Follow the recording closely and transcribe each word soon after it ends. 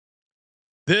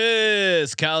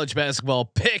This college basketball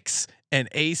picks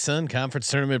and ASUN conference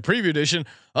tournament preview edition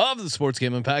of the Sports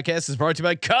Gambling Podcast is brought to you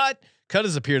by Cut. Cut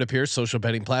is a peer-to-peer social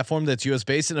betting platform that's US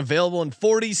based and available in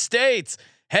 40 states.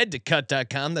 Head to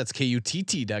cut.com, that's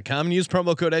KUTT.com, and use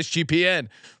promo code SGPN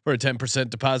for a 10%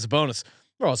 deposit bonus.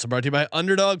 We're also brought to you by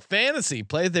Underdog Fantasy.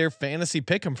 Play their fantasy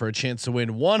pick'em for a chance to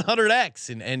win 100x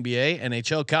in NBA,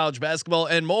 NHL, college basketball,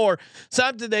 and more. Sign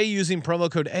up today using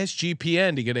promo code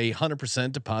SGPN to get a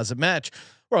 100% deposit match.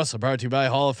 We're also brought to you by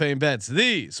Hall of Fame Bets,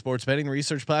 the sports betting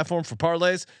research platform for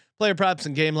parlays, player props,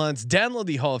 and game lines. Download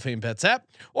the Hall of Fame Bets app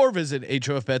or visit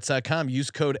HOFBets.com.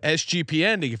 Use code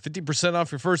SGPN to get 50%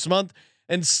 off your first month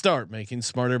and start making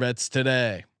smarter bets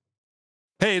today.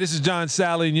 Hey, this is John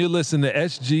Sally, and you're listening to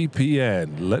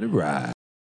SGPN. Let it ride.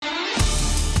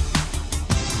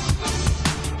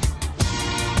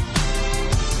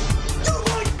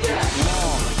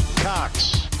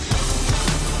 Cox.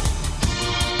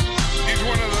 He's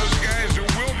one of those guys who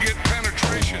will get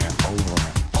penetration. Over.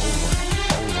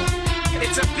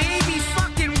 It's a baby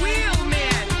fucking wheel,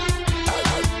 man.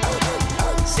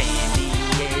 San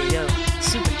Diego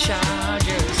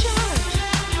Superchargers.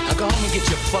 Now go home and get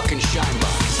your fucking shine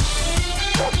box.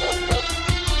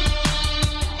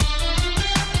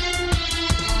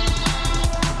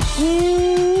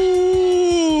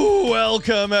 Ooh,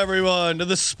 welcome everyone to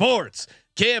the Sports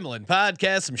Gambling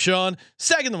Podcast. I'm Sean,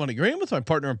 stacking the money green with my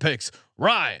partner in picks,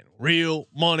 Ryan, Real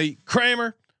Money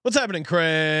Kramer. What's happening,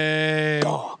 Kramer?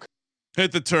 Dog.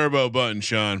 Hit the turbo button,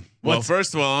 Sean. Well,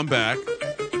 first of all, I'm back.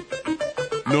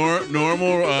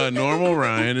 Normal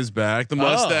Ryan is back. The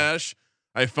mustache.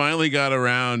 I finally got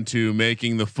around to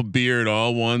making the beard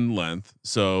all one length.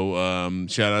 So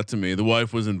shout out to me. The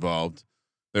wife was involved.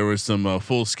 There was some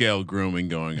full scale grooming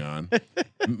going on.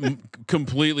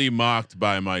 Completely mocked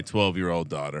by my 12-year-old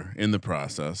daughter in the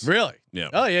process. Really? Yeah.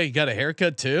 Oh yeah, you got a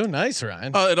haircut too. Nice,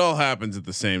 Ryan. It all happens at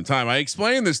the same time. I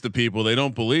explain this to people. They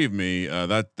don't believe me.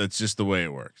 That's just the way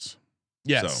it works.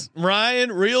 Yes. So.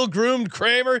 Ryan, Real Groomed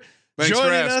Kramer, Thanks joining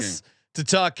for asking. us to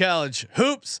talk college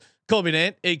hoops. Colby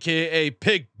Dant, aka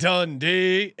Pig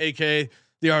Dundee, aka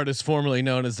the artist formerly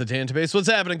known as the Tantabase. What's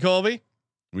happening, Colby?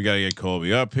 We got to get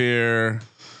Colby up here.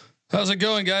 How's it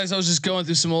going, guys? I was just going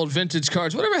through some old vintage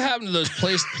cards. Whatever happened to those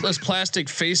plastic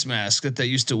face masks that they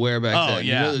used to wear back then?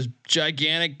 Yeah. You know, those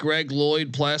gigantic Greg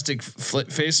Lloyd plastic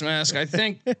face mask. I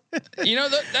think, that's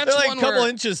They're like one a couple where,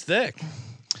 inches thick.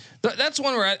 That's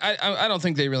one where I don't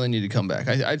think they really need to come back.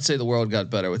 I'd say the world got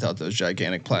better without those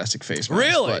gigantic plastic face masks.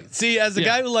 Really? But, See, as a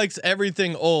guy who likes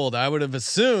everything old, I would have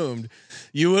assumed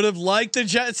you would have liked the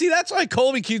See, that's why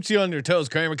Colby keeps you on your toes,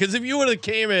 Kramer. Because if you would have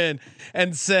came in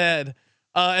and said,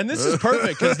 and this is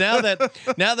perfect because now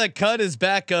that Cut is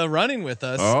back running with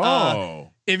us.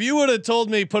 If you would have told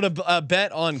me put a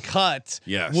bet on Cut,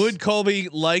 yes, would Colby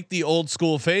like the old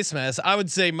school face mask? I would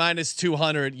say minus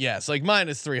 200, yes. Like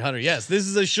minus 300, yes. This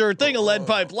is a sure thing, a lead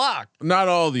pipe lock. Not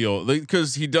all the old,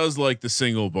 because he does like the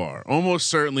single bar. Almost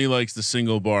certainly likes the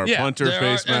single bar punter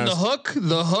face mask. And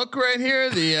the hook right here,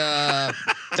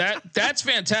 that's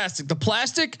fantastic. The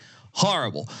plastic.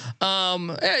 Horrible.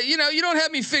 You don't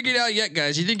have me figured out yet,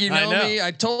 guys. You think you know me?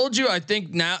 I told you. I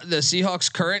think now the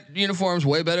Seahawks current uniform's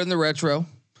way better than the retro.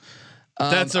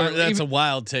 That's a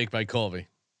wild take by Colby.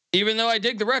 Even though I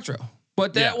dig the retro,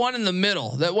 but that one in the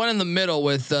middle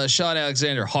with Sean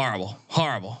Alexander, horrible.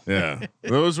 Yeah,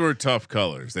 those were tough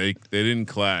colors. They didn't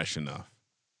clash enough.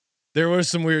 There were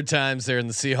some weird times there in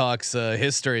the Seahawks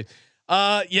history.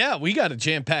 We got a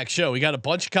jam-packed show. We got a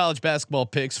bunch of college basketball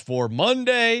picks for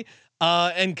Monday.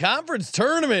 And conference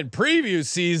tournament preview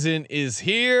season is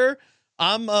here.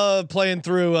 I'm playing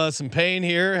through some pain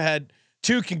here. Had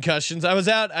 2 concussions. I was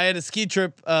out. I had a ski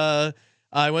trip. I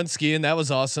went skiing. That was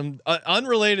awesome.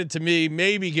 Unrelated to me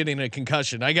maybe getting a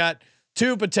concussion. I got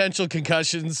 2 potential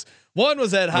concussions. One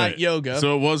was at hot yoga.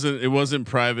 So it wasn't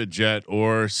private jet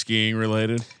or skiing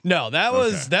related. No, that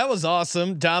was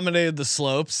awesome. Dominated the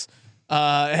slopes.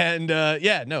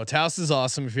 Taos is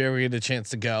awesome if you ever get a chance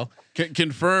to go.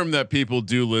 Confirm that people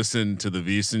do listen to the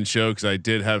VSiN show, because I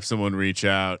did have someone reach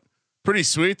out. Pretty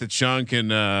sweet that Sean can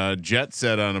jet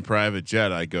set on a private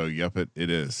jet. I go, yep, it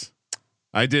is.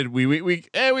 I did. We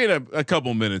had a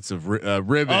couple minutes of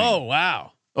ribbing. Oh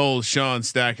wow. Old Sean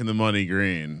stacking the money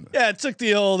green. Yeah, it took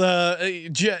the old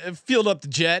jet, fueled up the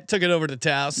jet, took it over to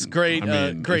Taos. Great,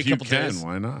 great couple days.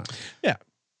 Why not? Yeah.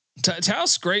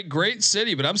 Taos, great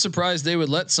city, but I'm surprised they would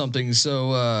let something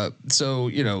so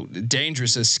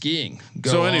dangerous as skiing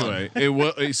go So on. anyway, it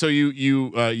was so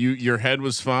your head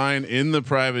was fine in the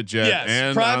private jet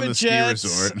and private on the jets,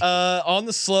 ski resort. on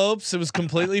the slopes, it was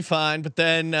completely fine. But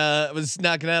then I was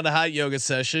knocking out a hot yoga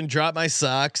session, drop my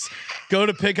socks, go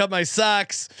to pick up my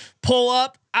socks, pull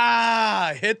up,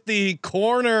 hit the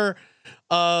corner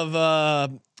of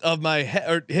my head,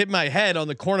 or hit my head on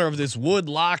the corner of this wood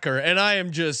locker, and I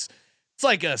am just. It's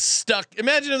like a stuck.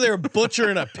 Imagine if they were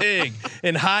butchering a pig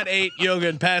in Hot 8 Yoga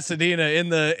in Pasadena in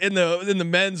the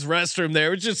men's restroom.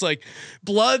 There, it's just like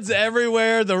blood's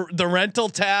everywhere. The rental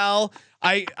towel.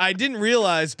 I didn't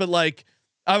realize, but like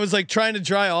I was like trying to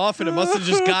dry off, and it must have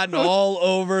just gotten all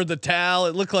over the towel.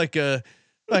 It looked like a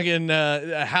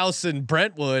house in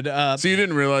Brentwood. So you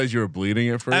didn't realize you were bleeding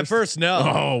at first? At first, no.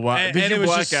 Oh wow! Did you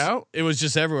black out? It was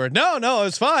just everywhere. No, it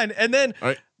was fine. And then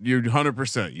you're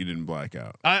 100%. You didn't black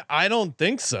out. I don't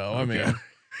think so. I mean,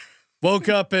 woke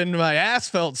up and my ass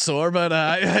felt sore, but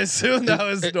I assumed that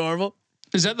was normal.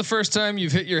 Is that the first time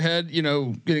you've hit your head,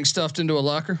 getting stuffed into a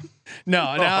locker? No,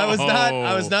 I was not.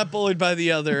 I was not bullied by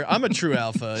the other. I'm a true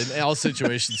alpha in all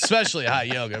situations, especially hot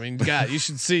yoga. I mean, God, you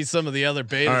should see some of the other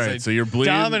betas. All right, so you're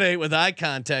bleeding. Dominate with eye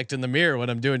contact in the mirror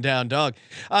when I'm doing down dog.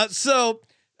 So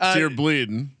you're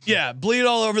bleeding. Yeah, bleed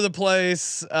all over the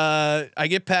place. I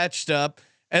get patched up,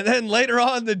 and then later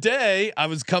on in the day, I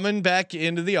was coming back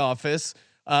into the office,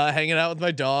 hanging out with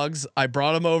my dogs. I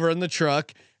brought them over in the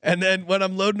truck. And then when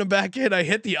I'm loading them back in, I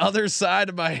hit the other side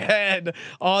of my head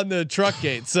on the truck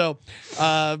gate. So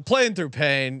playing through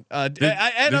pain.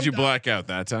 Did you black out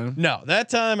that time? No, that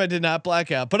time I did not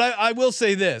black out. But I will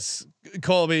say this,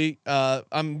 Colby.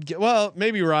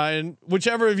 Maybe Ryan,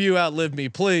 whichever of you outlive me,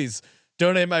 please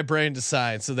donate my brain to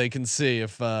science so they can see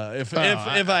if I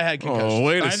had concussion. Oh,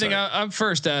 wait a I second. think I'm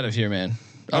first out of here, man.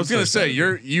 I was gonna say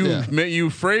you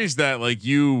phrased that like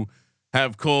you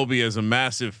have Colby as a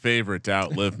massive favorite to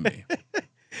outlive me.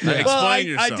 Explain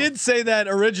yourself. I did say that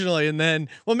originally, and then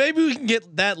maybe we can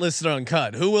get that listed on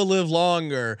cut. Who will live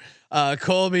longer,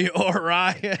 Colby or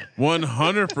Ryan?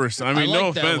 100%. I mean, I like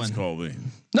no that offense, one. Colby.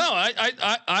 No,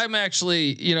 I'm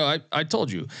actually, I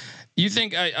told you. You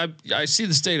think I see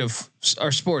the state of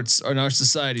our sports or our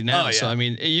society now. Oh, yeah. So I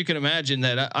mean, you can imagine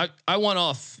that I went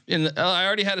off I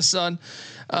already had a son,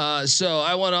 so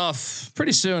I went off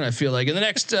pretty soon. I feel like in the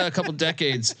next couple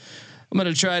decades, I'm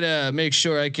gonna try to make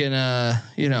sure I can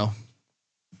enter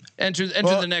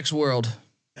the next world.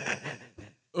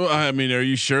 Well, I mean, are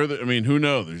you sure that? I mean, who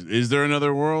knows? Is there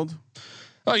another world?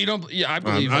 Oh, you don't? Yeah, I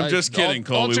believe. I'm just kidding,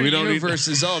 Colby. We don't need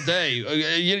universes all day.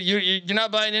 You're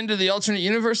not buying into the alternate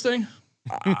universe thing.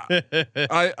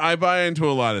 I buy into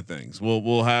a lot of things.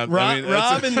 We'll have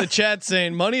Rob in the chat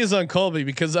saying money is on Colby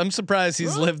because I'm surprised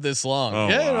he's lived this long. Oh,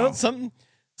 yeah, wow. something.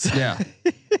 Yeah,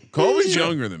 Colby's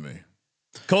younger than me.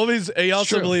 He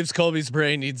also true. believes Colby's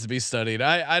brain needs to be studied.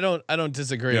 I don't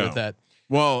disagree with that.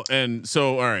 Well, and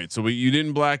so all right, so you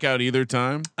didn't black out either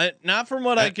time. Not from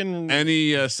what I can.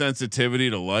 Any sensitivity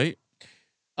to light?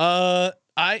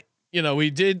 We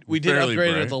did Fairly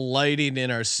upgrade bright. the lighting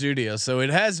in our studio, so it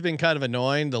has been kind of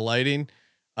annoying, the lighting.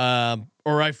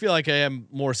 Or I feel like I am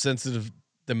more sensitive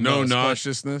than No most, but-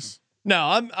 nauseousness. No,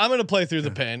 I'm gonna play through the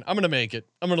pain. I'm gonna make it.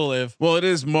 I'm gonna live. Well, it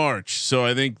is March, so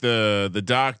I think the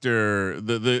doctor,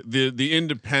 the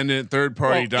independent third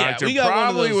party doctor we got one of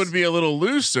probably those- would be a little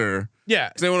looser. Yeah,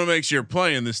 'Cause they want to make sure you're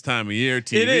playing this time of year.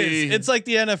 TV. it is. It's like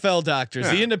the NFL doctors,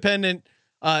 Yeah. the independent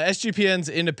SGPN's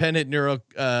independent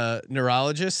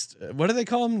neurologist. What do they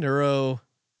call him?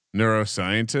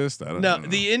 Neuroscientist. I don't know.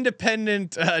 The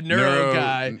independent neuro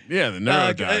guy. Yeah, the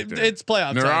neuro doctor. It's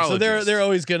playoff time, so they're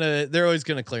always gonna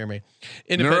clear me.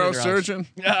 Independent Neurosurgeon.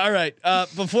 Yeah, all right.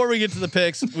 Before we get to the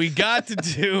picks, we got to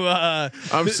do.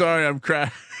 I'm sorry. I'm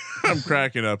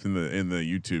cracking up in the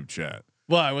YouTube chat.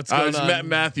 Why? What's going on?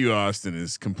 Matthew Austin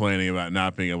is complaining about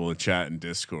not being able to chat in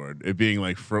Discord. It being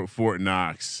like Fort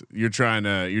Knox. You're trying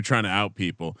to out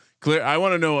people. Clear. I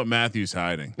want to know what Matthew's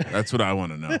hiding. That's what I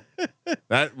want to know.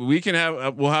 That we can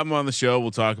have. We'll have him on the show.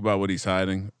 We'll talk about what he's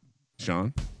hiding.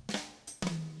 Sean.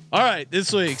 All right,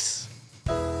 this week's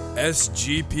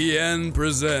SGPN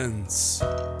presents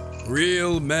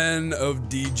Real Men of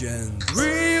Degens.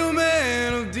 Real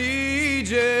Men of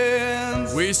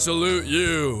Degens. We salute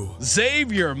you.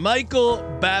 Xavier Michael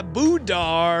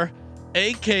Babudar,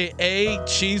 aka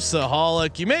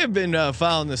Chiefsaholic. You may have been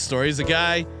following this story. He's a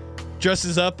guy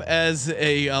dresses up as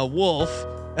a wolf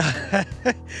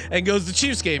and goes to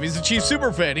Chiefs game. He's a Chiefs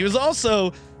super fan. He was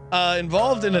also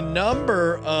involved in a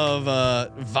number of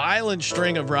violent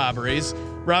string of robberies,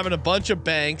 robbing a bunch of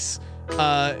banks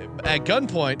at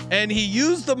gunpoint, and he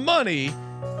used the money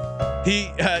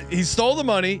He stole the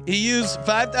money. He used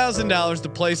 $5,000 to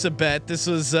place a bet. This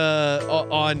was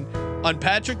on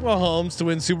Patrick Mahomes to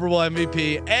win Super Bowl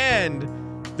MVP and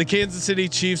the Kansas City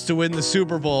Chiefs to win the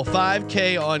Super Bowl.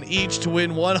 $5K on each to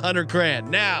win $100,000.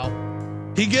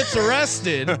 Now he gets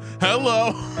arrested.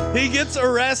 Hello. He gets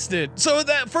arrested. So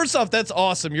that first off, that's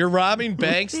awesome. You're robbing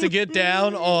banks to get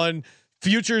down on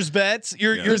futures bets.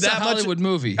 You're It's that a Hollywood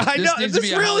movie. I know Needs this to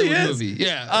be a really Hollywood is. movie.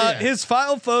 Yeah. His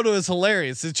file photo is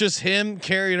hilarious. It's just him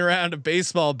carrying around a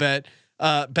baseball bat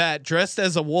dressed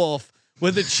as a wolf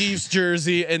with a Chiefs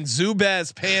jersey and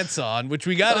Zubaz pants on, which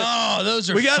we got. Oh, those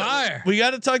are fire. We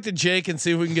got to talk to Jake and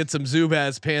see if we can get some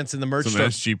Zubaz pants in the merch Some store.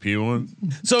 SGP ones.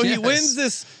 So Yes. he wins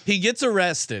this. He gets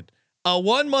arrested.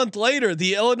 1 month later,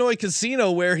 the Illinois casino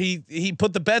where he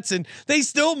put the bets in, they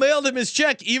still mailed him his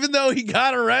check, even though he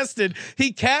got arrested.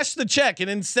 He cashed the check, and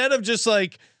instead of just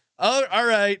like, oh, all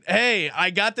right, hey,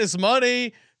 I got this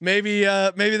money. Maybe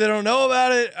they don't know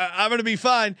about it. I'm gonna be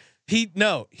fine. He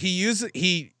uses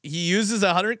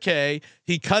 $100K.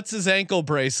 He cuts his ankle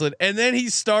bracelet, and then he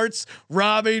starts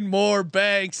robbing more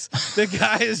banks. The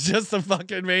guy is just a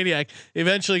fucking maniac.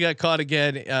 Eventually got caught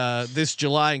again this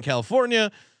July in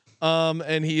California.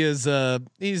 And he is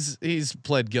he's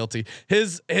pled guilty.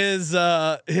 His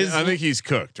I think he's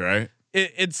cooked, right?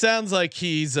 It sounds like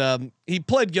he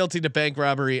pled guilty to bank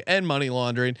robbery and money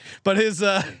laundering, but his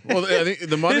well, I think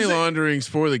the money laundering's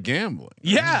for the gambling.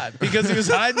 Yeah, because he was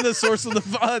hiding the source of the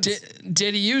funds.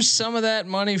 Did he use some of that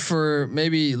money for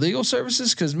maybe legal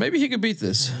services? Because maybe he could beat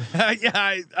this.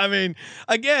 Yeah, I mean,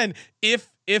 again, if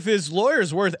his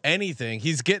lawyer's worth anything,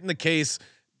 he's getting the case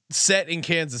set in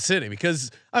Kansas City,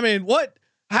 because I mean,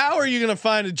 how are you going to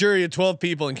find a jury of 12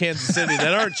 people in Kansas City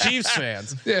that aren't Chiefs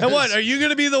fans? Yes. And what, are you going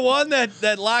to be the one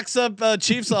that locks up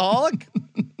Chiefsaholic?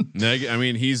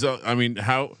 I mean,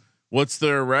 what's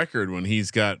their record when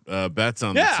he's got bets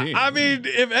on the team? I mean,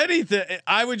 if anything,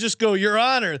 I would just go, Your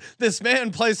Honor, this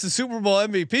man placed the Super Bowl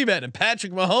MVP bet and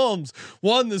Patrick Mahomes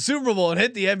won the Super Bowl and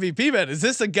hit the MVP bet. Is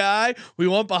this a guy we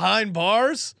want behind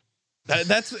bars? I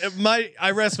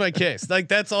rest my case. Like,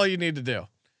 that's all you need to do.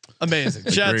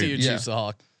 Amazing. Shout out to you,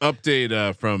 Chiefsaholic.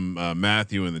 Update from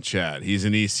Matthew in the chat. He's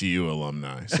an ECU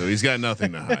alumni, so he's got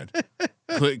nothing to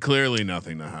hide. Clearly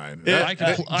nothing to hide. I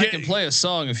can play a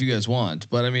song if you guys want,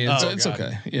 but I mean, it's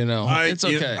okay. You know, it's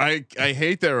okay. I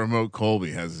hate that Remote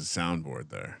Colby has his soundboard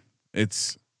there.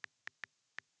 It's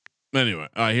anyway.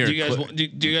 I hear. Do you guys want? Do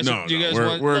you guys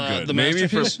want? We're good. The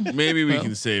Maybe we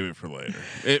can save it for later,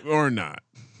 or not.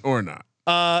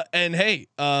 And hey,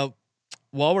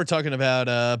 while we're talking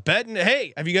about betting,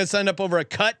 hey, have you guys signed up over at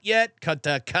Cut yet?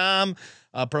 Cut.com.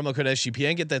 Promo code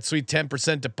SGPN. Get that sweet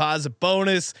 10% deposit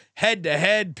bonus. Head to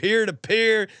head, peer to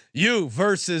peer. You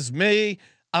versus me.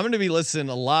 I'm going to be listening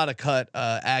to a lot of Cut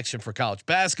action for college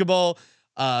basketball,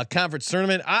 conference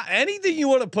tournament. Anything you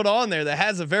want to put on there that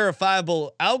has a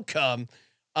verifiable outcome.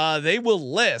 They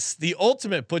will list the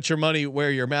ultimate put your money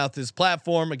where your mouth is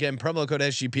platform. Again, promo code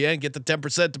SGPN, get the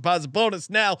 10% deposit bonus.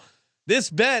 Now, this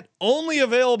bet only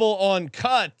available on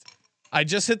Cut. I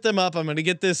just hit them up. I'm going to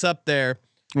get this up there.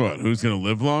 What? Who's going to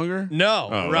live longer? No,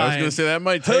 Ryan. I was going to say that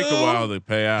might take a while to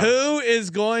pay out. Who is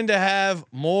going to have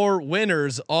more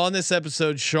winners on this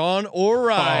episode, Sean or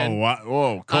Ryan?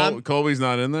 Whoa, Colby's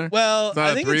not in there. Well,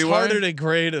 I think it's harder to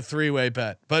grade a three-way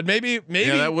bet, but maybe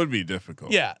yeah, that would be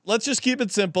difficult. Yeah, let's just keep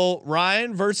it simple.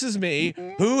 Ryan versus me.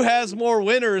 Who has more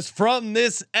winners from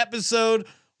this episode?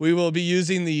 We will be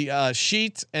using the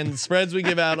sheet and spreads we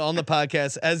give out on the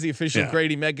podcast as the official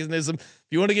grading mechanism. If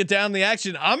you want to get down the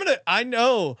action, I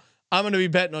know I'm going to be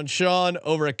betting on Sean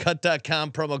over at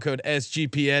cut.com, promo code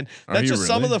SGPN. That's just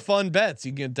some of the fun bets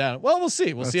you can get down. Well, we'll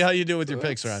see. We'll see how you do with your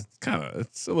picks, Ryan.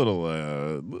 It's a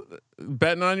little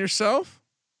betting on yourself.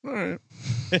 All right.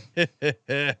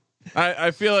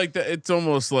 I feel like that it's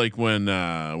almost like when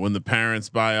the parents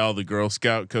buy all the Girl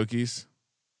Scout cookies.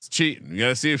 It's cheating. You got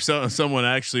to see if someone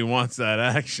actually wants that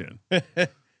action. All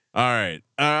right.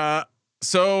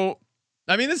 So,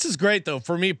 I mean, this is great though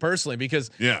for me personally,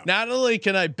 because not only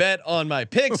can I bet on my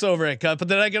picks over at Cut, but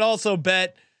then I can also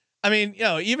bet. I mean,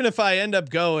 even if I end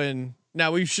up going,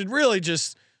 now we should really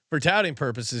just, for touting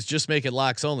purposes, just make it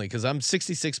locks only, because I'm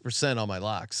 66% on my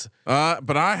locks.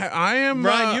 But I am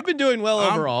Ryan. You've been doing well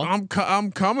overall.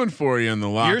 I'm coming for you in the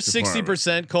lock. You're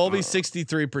 60%. Colby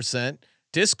 63%.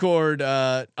 Discord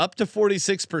up to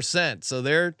 46%. So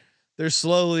they're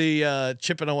slowly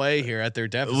chipping away here at their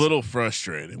deficit. A little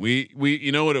frustrating. We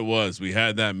you know what it was? We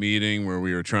had that meeting where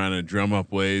we were trying to drum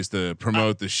up ways to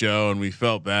promote the show, and we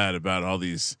felt bad about all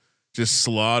these just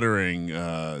slaughtering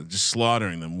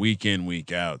them week in,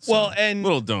 week out. So well, and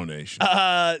little donation.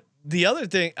 the other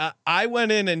thing, I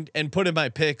went in and put in my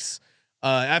picks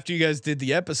after you guys did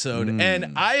the episode,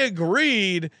 and I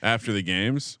agreed after the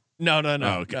games. No.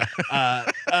 Oh, okay.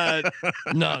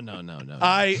 No.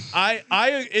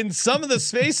 I in some of the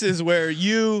spaces where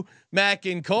you, Mac,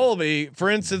 and Colby, for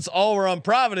instance, all were on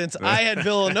Providence, I had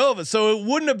Villanova, so it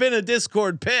wouldn't have been a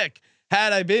Discord pick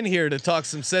had I been here to talk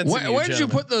some sense. Where did you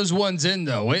put those ones in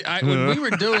though? When we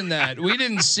were doing that, we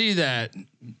didn't see that.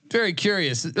 Very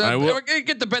curious. We're gonna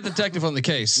get the bet detective on the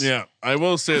case. Yeah, I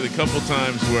will say the couple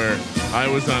times where I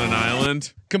was on an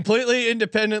island, completely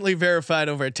independently verified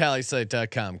over at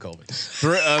tallysite.com, Colby.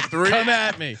 three. Come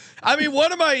at me. I mean,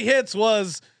 one of my hits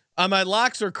was my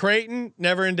locks were Creighton,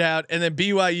 never in doubt, and then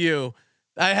BYU.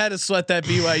 I had to sweat that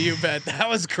BYU bet. That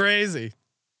was crazy.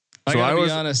 I gotta be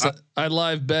honest. I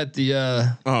live bet the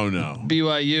oh no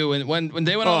BYU, and when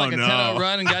they went on like a 10-0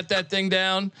 run and got that thing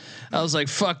down, I was like,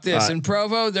 "Fuck this!" In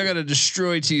Provo, they're gonna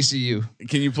destroy TCU.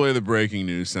 Can you play the breaking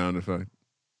news sound effect?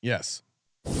 Yes.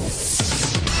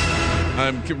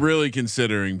 I'm really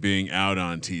considering being out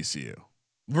on TCU.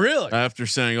 Really? After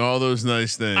saying all those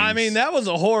nice things. I mean, that was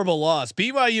a horrible loss.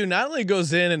 BYU not only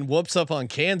goes in and whoops up on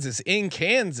Kansas in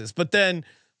Kansas, but then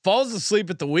falls asleep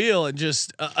at the wheel and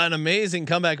just an amazing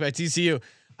comeback by TCU.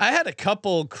 I had a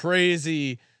couple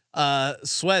crazy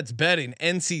sweats betting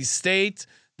NC State,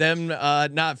 them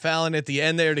not fouling at the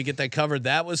end there to get that covered.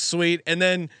 That was sweet. And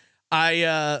then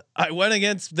I went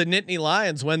against the Nittany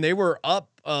Lions when they were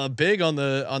up big on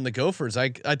the Gophers. I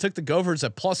took the Gophers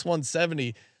at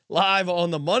 +170 live on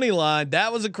the money line.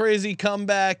 That was a crazy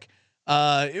comeback.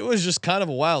 It was just kind of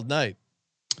a wild night.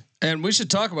 And we should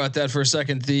talk about that for a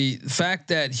second. The fact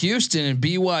that Houston and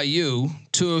BYU,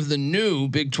 two of the new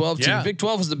Big 12 teams, Big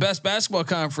 12 was the best basketball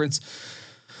conference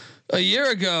a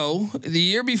year ago, the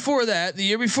year before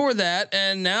that,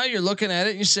 and now you're looking at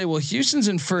it and you say, well, Houston's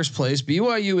in first place.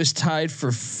 BYU is tied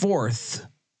for fourth.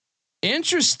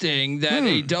 Interesting that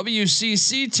a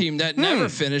WCC team that never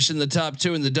finished in the top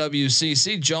two in the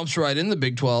WCC jumps right in the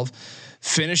Big 12.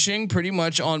 Finishing pretty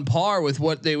much on par with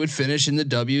what they would finish in the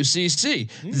WCC.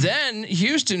 Then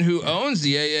Houston, who owns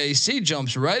the AAC,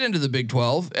 jumps right into the Big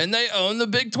 12, and they own the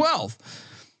Big 12.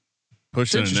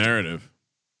 Pushing a narrative.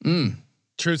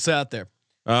 Truth's out there.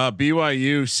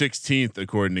 BYU 16th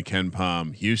according to Ken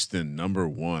Palm. Houston number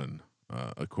 1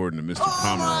 according to Mr.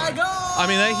 Pomeroy. I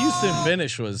mean, that Houston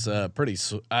finish was pretty.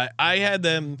 I had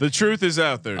them. The truth is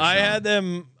out there. I Sean. had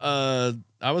them.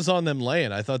 I was on them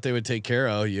laying. I thought they would take care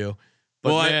of OU.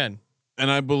 But man,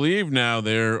 and I believe now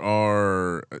there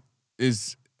are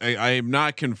I have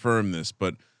not confirmed this,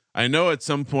 but I know at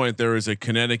some point there was a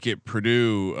Connecticut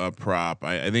Purdue prop.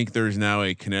 I think there's now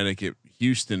a Connecticut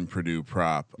Houston Purdue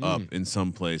prop up in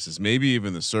some places, maybe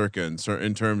even the circa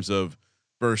in terms of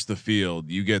versus the field.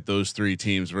 You get those three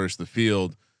teams versus the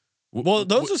field. Well,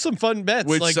 those are some fun bets.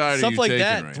 Which like side stuff are you like taking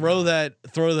that. right Throw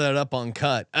now? that up on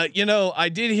cut. I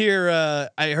did hear.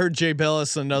 I heard Jay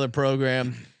Billis on another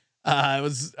program. We're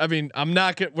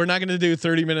not going to do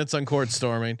 30 minutes on court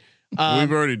storming.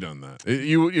 We've already done that.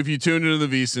 If you tuned into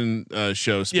the VSiN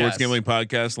show, Sports Gambling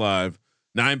Podcast Live,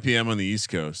 9 p.m. on the East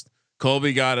Coast.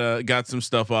 Colby got some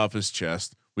stuff off his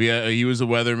chest. He was a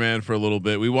weatherman for a little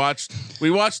bit. We watched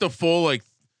a full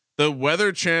the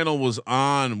Weather Channel was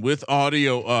on with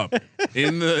audio up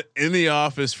in the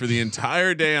office for the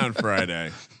entire day on Friday.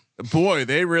 Boy,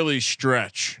 they really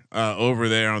stretch over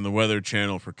there on the Weather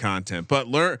Channel for content, but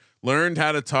learned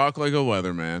how to talk like a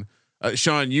weatherman.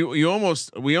 Sean, we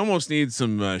almost need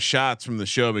some shots from the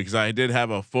show because I did have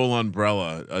a full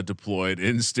umbrella deployed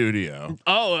in studio.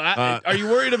 Oh, are you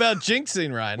worried about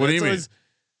jinxing, Ryan? What do you mean?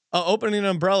 Opening an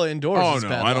umbrella indoors. Oh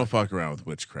no, I don't fuck around with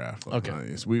witchcraft.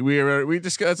 Okay, we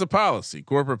just that's a policy,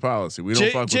 corporate policy. We don't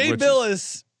fuck with Jay witches.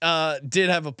 Billis did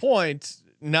have a point.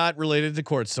 Not related to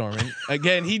court storming.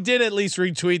 Again, he did at least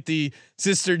retweet the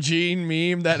Sister Jean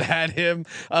meme that had him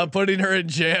putting her in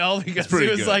jail because he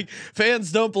was like,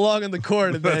 fans don't belong in the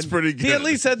court. And That's pretty good. He at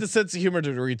least had the sense of humor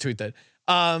to retweet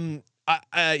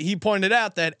that. He pointed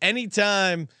out that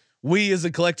anytime we as a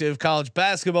collective college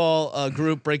basketball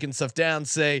group breaking stuff down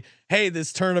say, hey,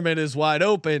 this tournament is wide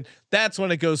open, that's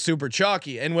when it goes super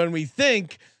chalky. And when we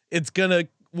think it's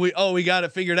we got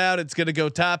it figured out, it's going to go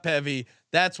top heavy,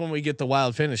 that's when we get the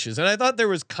wild finishes. And I thought there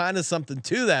was kind of something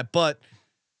to that, but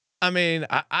I mean,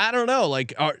 I don't know.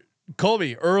 Like,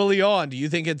 Colby, early on, do you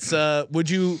think it's would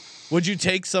you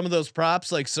take some of those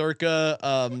props like circa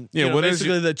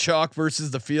basically the chalk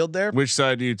versus the field there? Which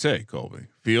side do you take, Colby?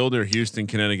 Field or Houston,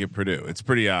 Connecticut, Purdue? It's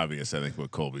pretty obvious, I think,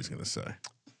 what Colby's going to say.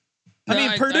 I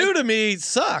mean, Purdue to me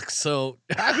sucks. So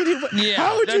how could you? Yeah,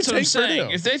 how would that's you what I'm take saying.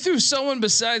 Purdue? If they threw someone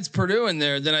besides Purdue in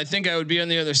there, then I think I would be on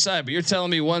the other side. But you're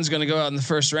telling me one's going to go out in the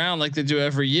first round like they do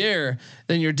every year.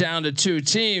 Then you're down to 2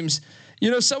 teams.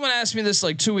 You know, someone asked me this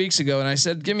like 2 weeks ago, and I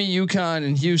said, "Give me UConn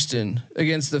and Houston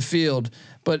against the field."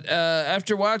 But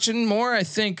after watching more, I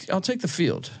think I'll take the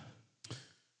field.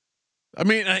 I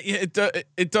mean,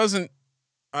 it doesn't.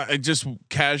 I just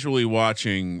casually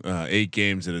watching 8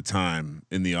 games at a time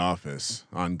in the office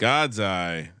on God's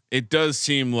eye. It does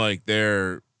seem like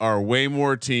there are way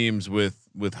more teams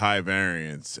with high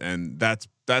variance, and that's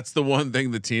the one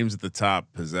thing the teams at the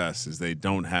top possess is they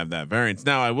don't have that variance.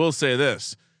 Now, I will say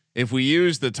this: if we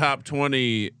use the top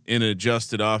 20 in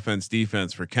adjusted offense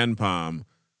defense for KenPom,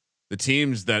 the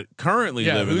teams that currently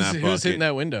live in that bucket, who's hitting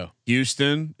that window?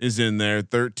 Houston is in there,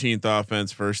 13th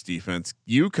offense, first defense.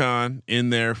 UConn in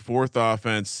there, 4th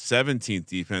offense, 17th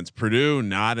defense. Purdue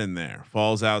not in there,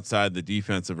 falls outside the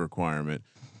defensive requirement.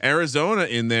 Arizona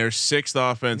in there,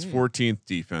 6th offense, 14th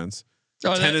defense.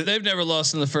 Oh, they've never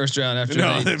lost in the first round after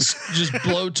they just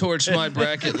blowtorched my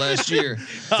bracket last year.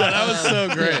 Oh, that was so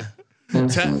great.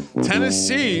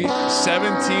 Tennessee,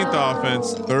 17th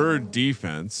offense, 3rd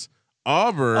defense.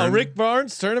 Auburn. Rick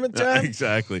Barnes tournament time.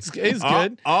 Exactly. He's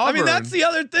good. I mean, that's the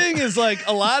other thing is like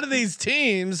a lot of these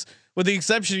teams, with the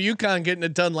exception of UConn getting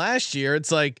it done last year,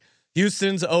 it's like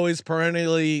Houston's always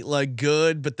perennially like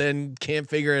good, but then can't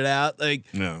figure it out. Like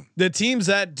the teams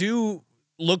that do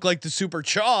look like the super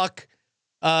chalk,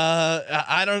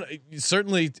 I don't.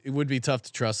 Certainly, it would be tough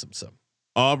to trust them some.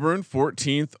 Auburn,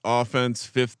 14th offense,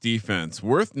 5th defense.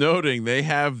 Worth noting, they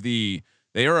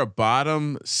are a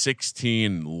bottom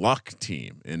 16 luck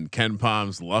team in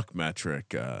KenPom's luck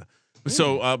metric.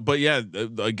 But yeah,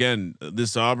 again,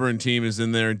 this Auburn team is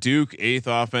in there. Duke,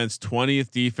 8th offense,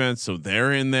 20th defense, so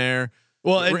they're in there.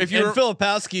 Well, and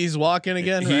Filipowski's walking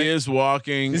again. He is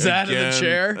walking. He's out of the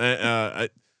chair.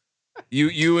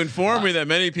 You informed me that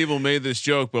many people made this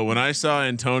joke, but when I saw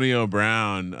Antonio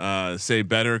Brown say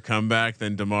better comeback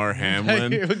than DeMar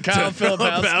Hamlin, Kyle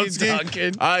Filipowski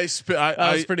dunking, I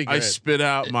spit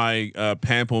out my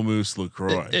Pamplemousse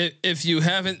LaCroix. If you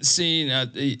haven't seen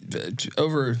we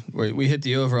hit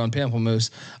the over on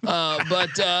Pamplemousse, but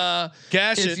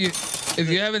if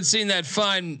you haven't seen that,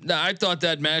 fine. I thought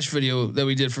that MASH video that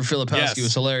we did for Filipowski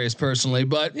was hilarious personally,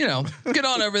 but get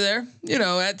on over there,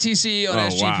 at TCE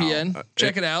on SGPN. Wow.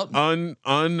 Check it out.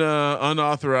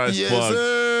 Unauthorized plug.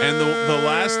 Sir. And the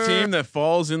last team that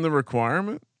falls in the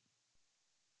requirement,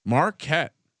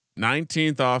 Marquette,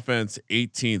 19th offense,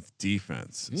 18th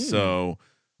defense. So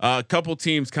a couple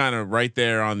teams kind of right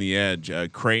there on the edge.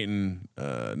 Creighton,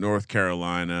 North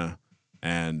Carolina,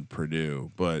 and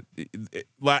Purdue. But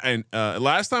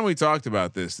last time we talked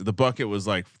about this, the bucket was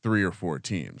like 3 or 4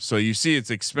 teams. So you see,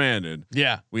 it's expanded.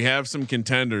 Yeah, we have some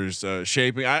contenders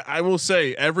shaping. I will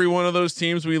say every one of those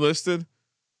teams we listed,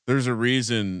 there's a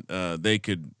reason they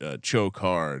could choke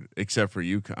hard, except for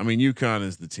UConn. I mean, UConn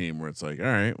is the team where it's like, all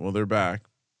right, well, they're back.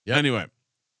 Yeah. Anyway,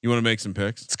 you want to make some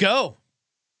picks? Let's go. All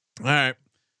right.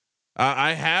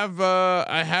 I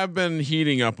have been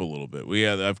heating up a little bit.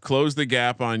 I've closed the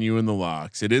gap on you in the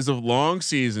locks. It is a long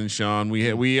season, Sean.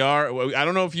 We are. I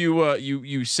don't know if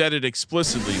you said it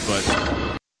explicitly,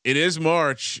 but it is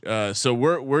March. So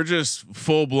we're just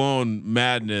full blown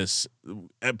madness.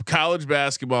 College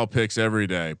basketball picks every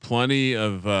day. Plenty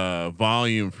of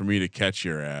volume for me to catch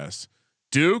your ass.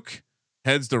 Duke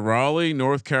heads to Raleigh,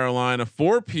 North Carolina,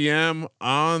 4 p.m.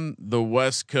 on the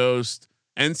West Coast.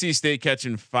 NC State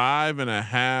catching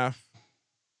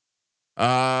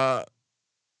 5.5.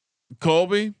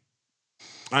 Colby,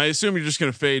 I assume you're just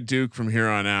going to fade Duke from here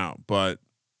on out, but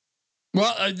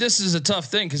this is a tough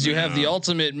thing because you have the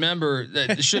ultimate member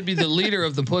that should be the leader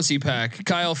of the Pussy Pack,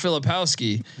 Kyle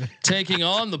Filipowski, taking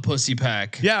on the Pussy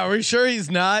Pack. Yeah, are we sure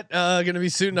he's not going to be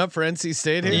suiting up for NC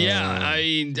State here? Yeah, I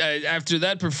mean, after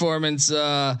that performance.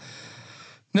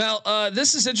 Now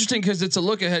this is interesting because it's a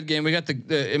look ahead game. We got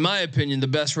in my opinion, the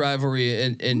best rivalry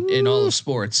in all of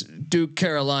sports. Duke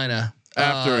Carolina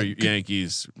after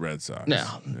Yankees Red Sox.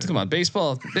 Now, come on,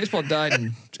 baseball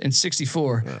died in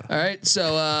 '64. Yeah. All right,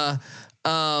 so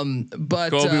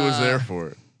but Colby was there for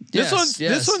it.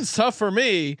 This one's tough for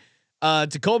me.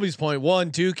 To Colby's point, one,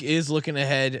 Duke is looking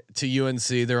ahead to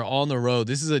UNC. They're on the road.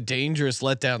 This is a dangerous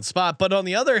letdown spot. But on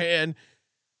the other hand,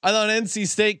 I thought NC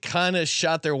State kind of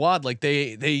shot their wad. Like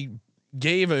they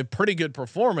gave a pretty good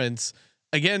performance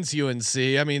against UNC.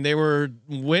 I mean, they were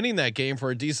winning that game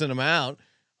for a decent amount,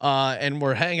 and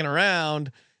were hanging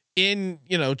around in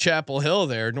Chapel Hill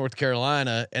there, North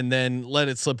Carolina, and then let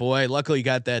it slip away. Luckily,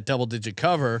 got that double-digit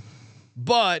cover,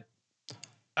 but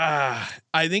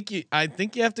I think you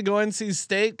have to go NC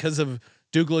State because of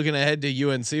Duke looking ahead to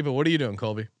UNC. But what are you doing,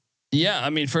 Colby? Yeah, I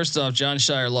mean, first off, John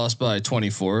Shire lost by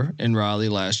 24 in Raleigh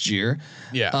last year.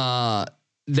 Yeah.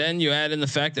 Then you add in the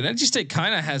fact that NC State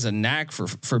kind of has a knack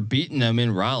for beating them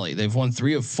in Raleigh. They've won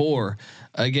 3 of 4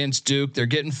 against Duke. They're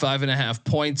getting 5.5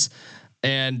 points,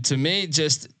 and to me,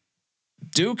 just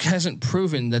Duke hasn't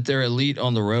proven that they're elite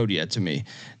on the road yet. To me,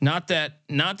 not that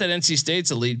NC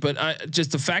State's elite, but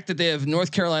just the fact that they have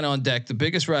North Carolina on deck, the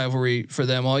biggest rivalry for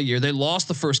them all year. They lost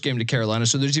the first game to Carolina,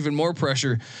 so there's even more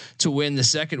pressure to win the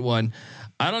second one.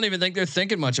 I don't even think they're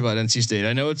thinking much about NC State.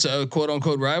 I know it's a quote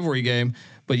unquote rivalry game,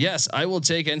 but yes, I will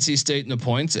take NC State in the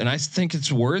points, and I think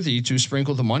it's worthy to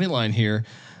sprinkle the money line here.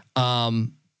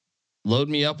 Load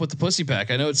me up with the pussy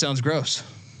pack. I know it sounds gross.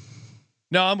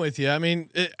 No, I'm with you. I mean,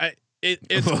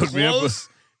 it's close.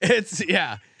 It's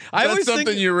yeah. That's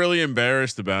something you're really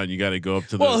embarrassed about. And you got to go up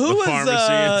to the pharmacy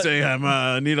and say,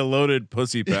 I need a loaded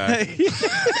pussy pack.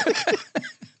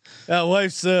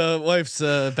 Wife's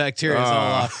bacteria is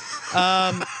all off.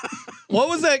 What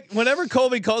was that? Whenever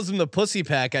Colby calls him the pussy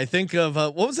pack, I think of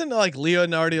what was it like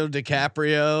Leonardo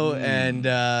DiCaprio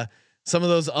and some of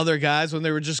those other guys when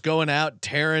they were just going out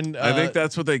tearing. I think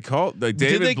that's what they called. Like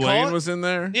David Blaine was in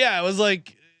there. Yeah, it was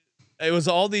like. It was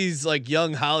all these like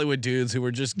young Hollywood dudes who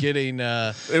were just getting.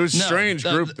 It was strange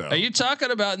group though. Are you talking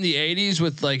about in the '80s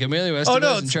with like Emilio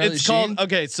Estevez and Charlie Sheen? Called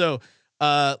okay. So,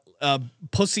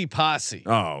 Pussy Posse.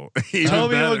 Oh,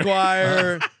 Tobey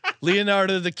Maguire,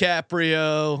 Leonardo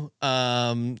DiCaprio.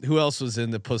 Who else was in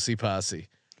the Pussy Posse?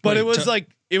 But it was like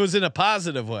it was in a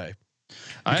positive way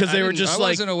because they were just I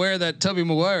wasn't aware that Tobey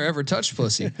Maguire ever touched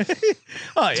pussy.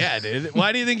 Oh yeah, dude.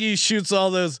 Why do you think he shoots all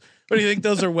those? What do you think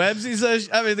those are webs? He says.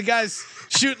 I mean, the guy's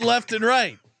shooting left and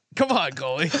right. Come on,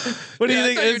 Coley. What do you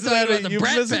think? Is that about the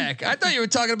Brat Pack? I thought you were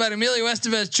talking about Emilio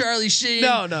Estevez, Charlie Sheen.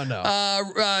 No.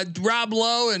 Rob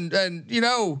Lowe and you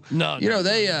know.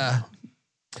 They.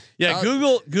 Yeah,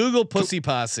 Google Pussy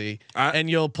Posse and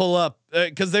you'll pull up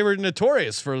because they were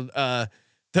notorious for the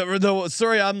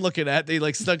story I'm looking at. They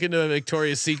like stuck into a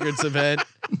Victoria's Secrets event.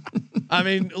 I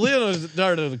mean,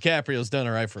 Leonardo DiCaprio's done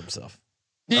all right for himself.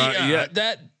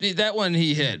 That one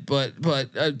he hit, but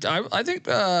I think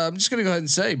I'm just gonna go ahead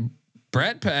and say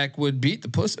Brat Pack would beat the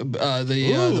pussy. What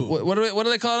do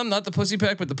they call them? Not the Pussy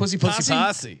Pack, but the Pussy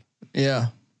Posse. Yeah,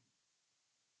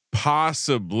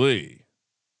 possibly.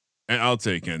 And I'll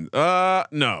take in.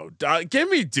 No, give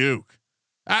me Duke.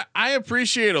 I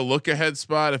appreciate a look ahead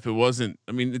spot if it wasn't.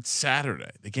 I mean, it's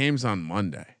Saturday. The game's on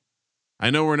Monday. I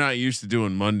know we're not used to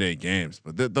doing Monday games,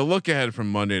 but the look ahead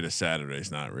from Monday to Saturday is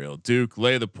not real. Duke,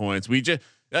 lay the points. We just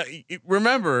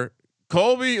remember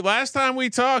Colby. Last time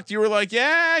we talked, you were like,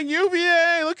 "Yeah,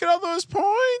 UVA, look at all those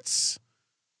points."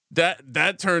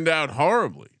 That turned out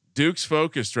horribly. Duke's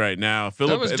focused right now.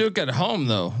 That was Duke at home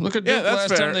though. Look at Duke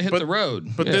last time they hit the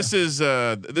road. But this is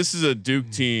a Duke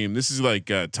team. This is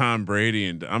like Tom Brady,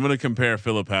 and I'm going to compare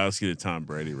Filipowski to Tom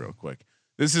Brady real quick.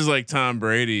 This is like Tom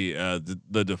Brady, the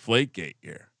Deflategate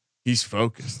year. He's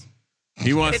focused.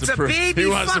 He wants to prove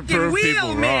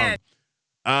people wrong.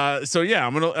 So yeah,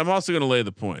 I'm also gonna lay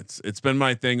the points. It's been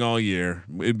my thing all year.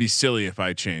 It'd be silly if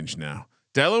I changed now.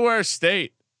 Delaware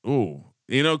State. Ooh,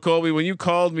 Colby, when you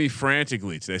called me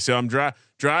frantically today, so I'm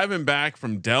driving back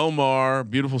from Del Mar,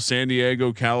 beautiful San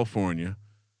Diego, California,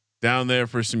 down there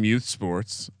for some youth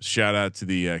sports. Shout out to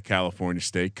the California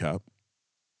State Cup.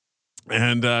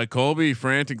 And Colby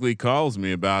frantically calls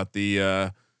me about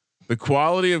the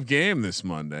quality of game this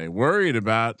Monday. Worried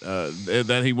about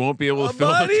that he won't be able to fill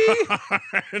the car.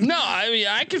 No, I mean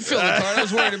I could fill the car. I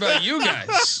was worried about you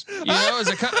guys. As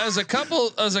a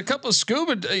couple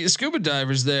scuba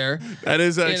divers there. That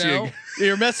is actually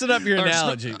you're messing up your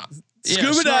analogy.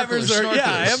 Scuba divers are.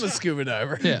 Yeah, I am a scuba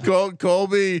diver. Yeah.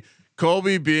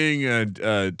 Colby being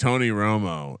Tony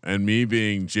Romo and me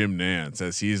being Jim Nance,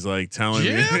 as he's like telling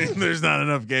me there's not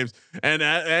enough games.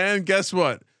 And guess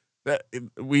what? That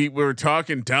we were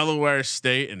talking Delaware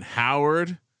State and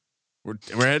Howard. We're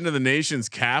heading to the nation's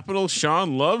capital.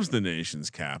 Sean loves the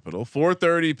nation's capital.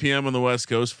 4:30 p.m. on the West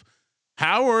Coast.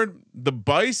 Howard, the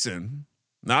Bison,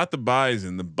 not the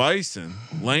Bison, the Bison,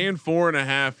 laying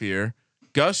 4.5 here.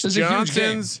 Gus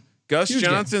Johnson's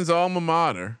alma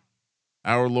mater.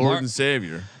 Our Lord and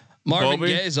Savior, Marvin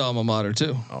Gaye's alma mater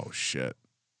too. Oh shit!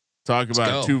 Talk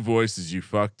about two voices you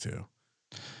fucked to.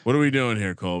 What are we doing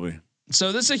here, Colby?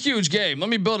 So this is a huge game. Let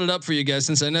me build it up for you guys,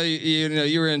 since I know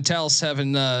you were in Taos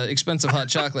having expensive hot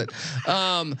chocolate.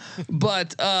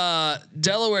 But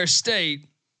Delaware State,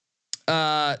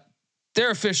 they're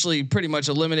officially pretty much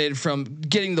eliminated from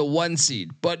getting the 1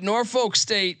 seed. But Norfolk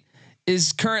State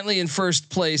is currently in first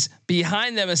place.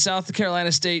 Behind them is South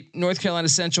Carolina State, North Carolina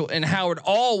Central, and Howard,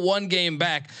 all one game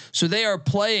back. So they are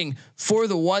playing for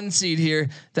the 1 seed here.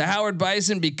 The Howard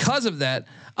Bison, because of that,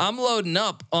 I'm loading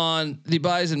up on the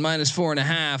Bison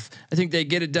 -4.5. I think they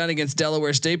get it done against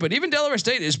Delaware State, but even Delaware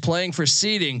State is playing for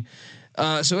seeding.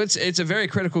 So it's a very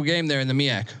critical game there in the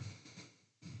MEAC.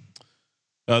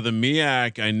 The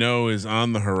MEAC, I know, is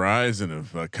on the horizon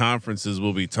of conferences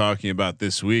we'll be talking about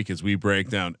this week as we break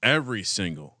down every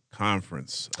single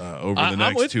conference over the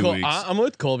next 2 weeks. I'm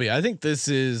with Colby. I think this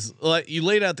is like you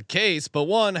laid out the case, but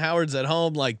one, Howard's at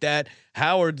home like that.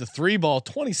 Howard, the 3 ball,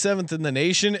 27th in the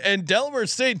nation, and Delaware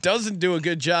State doesn't do a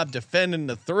good job defending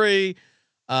the 3.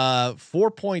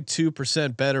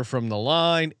 4.2% better from the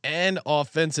line and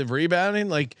offensive rebounding.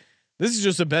 Like, this is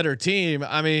just a better team.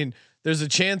 I mean, there's a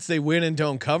chance they win and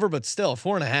don't cover, but still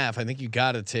 4.5. I think you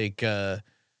got to take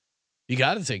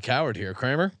Howard here,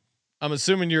 Kramer. I'm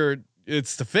assuming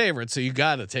it's the favorite, so you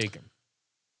got to take him.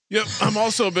 Yep, I'm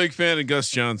also a big fan of Gus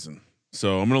Johnson,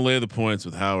 so I'm going to lay the points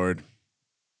with Howard.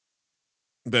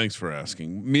 Thanks for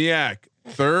asking. MEAC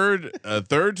third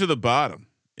to the bottom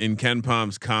in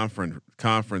KenPom's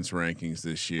conference rankings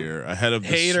this year, ahead of the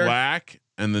SWAC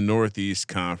and the Northeast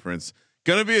Conference.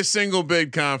 Gonna be a single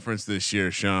big conference this year,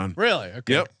 Sean. Really?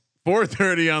 Okay. Yep.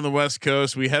 4:30 on the West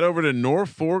Coast. We head over to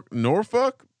Norfolk,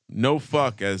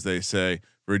 as they say,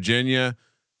 Virginia,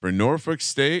 for Norfolk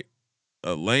State,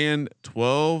 laying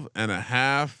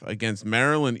 12.5 against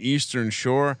Maryland Eastern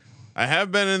Shore. I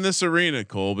have been in this arena,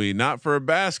 Colby, not for a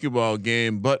basketball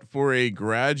game, but for a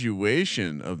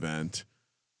graduation event.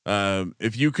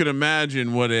 If you could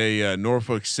imagine what a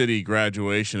Norfolk City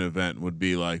graduation event would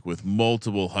be like, with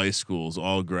multiple high schools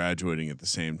all graduating at the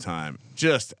same time,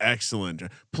 just excellent.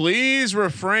 Please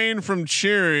refrain from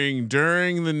cheering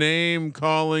during the name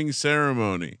calling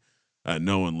ceremony.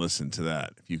 No one listened to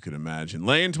that. If you could imagine,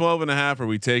 laying 12.5. Are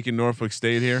we taking Norfolk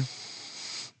State here?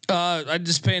 I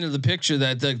just painted the picture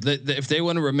that if they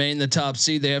want to remain the top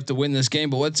seed, they have to win this game.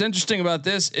 But what's interesting about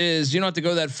this is you don't have to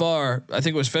go that far. I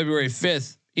think it was February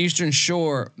 5th. Eastern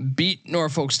Shore beat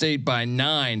Norfolk State by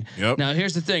 9. Yep. Now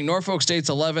here's the thing: Norfolk State's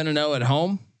 11-0 at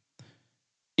home.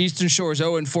 Eastern Shore's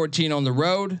 0-14 on the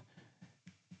road.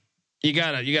 You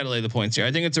gotta lay the points here.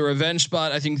 I think it's a revenge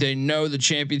spot. I think they know the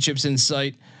championship's in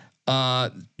sight.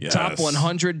 Yes. Top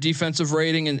 100 defensive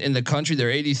rating in the country.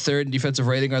 They're 83rd in defensive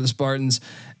rating are the Spartans.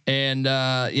 And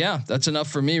that's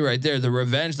enough for me right there. The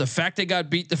revenge, the fact they got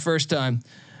beat the first time,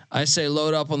 I say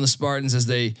load up on the Spartans as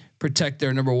they protect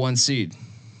their number 1 seed.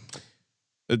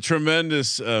 A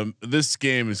tremendous. This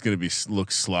game is going to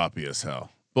look sloppy as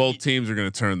hell. Both teams are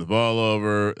going to turn the ball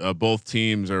over. Both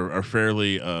teams are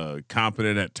fairly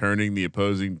competent at turning the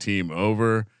opposing team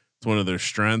over. It's one of their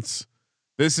strengths.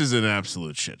 This is an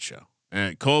absolute shit show.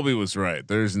 And Colby was right.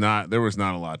 There was not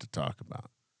a lot to talk about.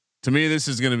 To me, this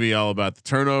is going to be all about the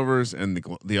turnovers and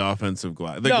the offensive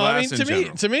glass.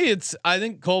 To me, it's. I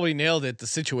think Colby nailed it. The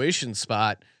situation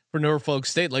spot for Norfolk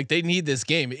State, like they need this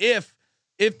game. If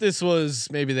this was,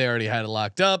 maybe they already had it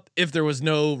locked up. If there was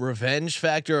no revenge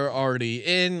factor already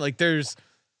in, like there's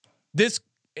this.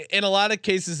 In a lot of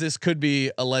cases, this could be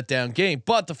a letdown game.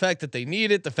 But the fact that they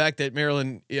need it, the fact that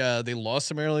Maryland, they lost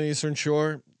to Maryland Eastern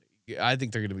Shore, I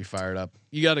think they're going to be fired up.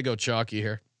 You got to go chalky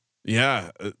here.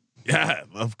 Yeah. Yeah,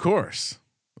 of course.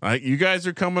 You guys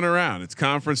are coming around. It's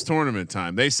conference tournament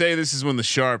time. They say this is when the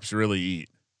sharps really eat.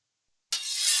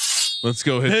 Let's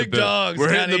go hit Big the dogs.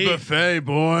 We're hitting the buffet,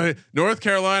 boy. North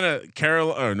Carolina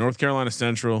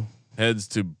Central heads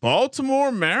to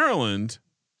Baltimore, Maryland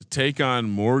to take on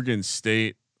Morgan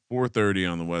State. 4:30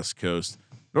 on the West Coast.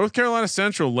 North Carolina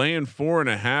Central laying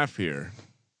 4.5 here.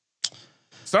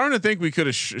 Starting to think we could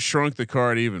have shrunk the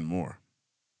card even more.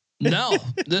 No,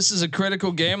 this is a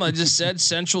critical game. I just said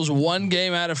Central's 1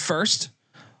 game out of first.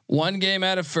 1 game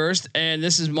out of first, and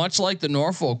this is much like the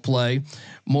Norfolk play.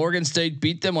 Morgan State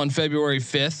beat them on February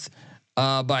 5th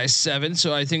by 7,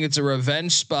 so I think it's a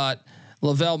revenge spot.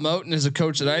 Lavelle Moten is a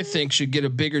coach that I think should get a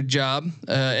bigger job.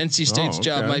 NC State's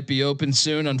job might be open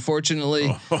soon.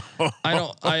 Unfortunately,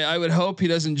 I would hope he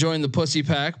doesn't join the pussy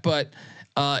pack, but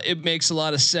it makes a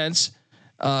lot of sense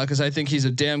because I think he's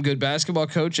a damn good basketball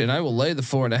coach, and I will lay the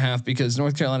 4.5 because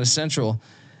North Carolina Central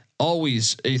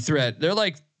always a threat. They're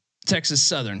like Texas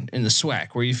Southern in the SWAC,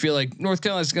 where you feel like North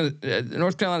Carolina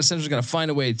Central is going to find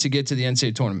a way to get to the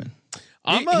NCAA tournament.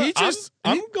 I'm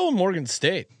going Morgan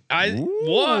State. I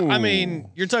mean,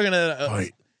 you're talking a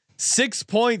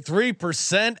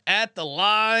 6.3% at the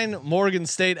line. Morgan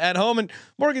State at home, and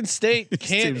Morgan State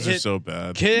can't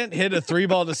hit a 3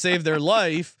 ball to save their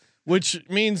life. which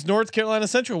means North Carolina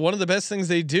Central, one of the best things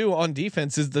they do on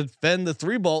defense is defend the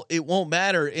 3 ball. It won't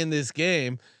matter in this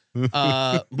game.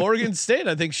 Morgan State,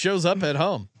 I think, shows up at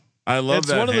home. I love it's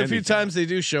that. It's one of the handicap. few times they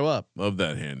do show up. Love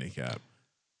that handicap.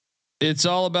 It's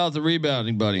all about the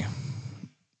rebounding, buddy.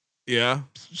 Yeah.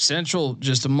 Central,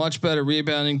 just a much better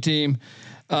rebounding team.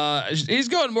 He's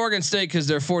going Morgan State because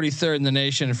they're 43rd in the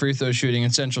nation in free throw shooting,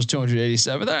 and Central's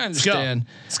 287th. I understand.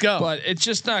 Let's go. But it's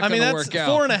just not going to work out.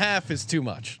 4.5 is too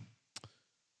much.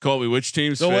 Colby, which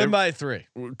team's They'll favored? win by 3.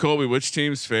 Colby, which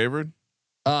team's favored?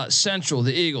 Central,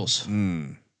 the Eagles.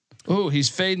 Ooh, he's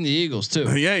fading the Eagles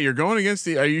too. Yeah, you're going against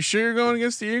the. Are you sure you're going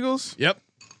against the Eagles? Yep.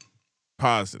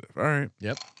 Positive. All right.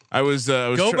 Yep. I was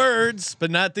go birds, but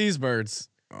not these birds.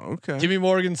 Okay. Give me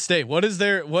Morgan State.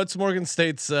 What's Morgan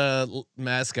State's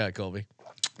mascot, Colby?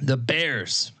 The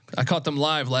Bears. I caught them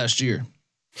live last year.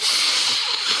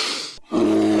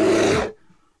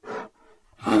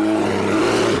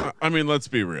 I mean, let's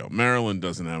be real. Maryland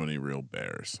doesn't have any real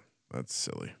bears. That's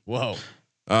silly. Whoa.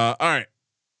 All right.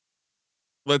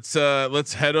 Let's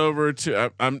head over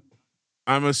to. I'm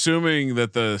assuming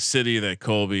that the city that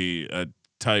Colby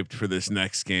typed for this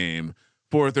next game,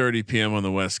 4:30 p.m. on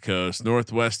the West Coast,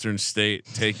 Northwestern State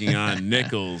taking on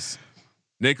Nichols.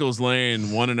 Nichols Lane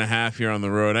 1.5 here on the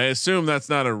road. I assume that's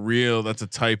not a real. That's a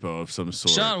typo of some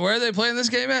sort. Sean, where are they playing this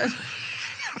game at?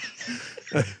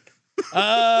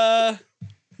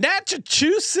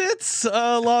 Massachusetts,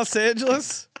 Los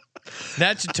Angeles,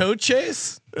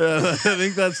 Natchitoches. I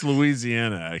think that's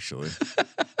Louisiana, actually.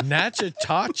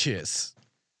 Natchitoches,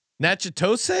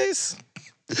 Natchitoses.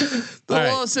 The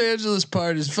Los Angeles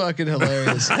part is fucking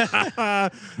hilarious.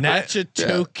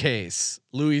 Natchitoches,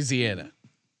 Louisiana.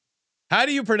 How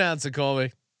do you pronounce it,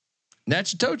 Colby?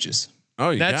 Natchitoches. Oh,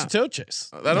 yeah. Natchitoches.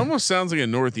 That almost sounds like a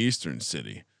northeastern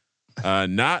city.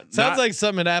 Not like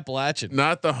something in Appalachian.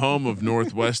 Not the home of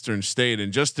Northwestern State.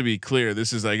 And just to be clear,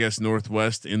 this is, I guess,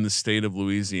 Northwest in the state of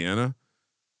Louisiana.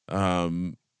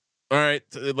 All right,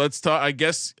 let's talk. I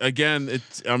guess again,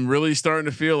 I'm really starting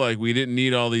to feel like we didn't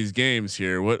need all these games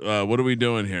here. What are we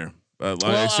doing here? I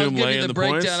assume I'll give laying you the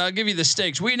breakdown. points. I'll give you the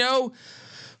stakes. We know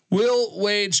Will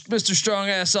waged Mr. Strong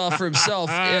Ass off for himself.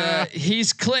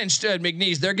 He's clinched at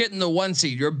McNeese. They're getting the 1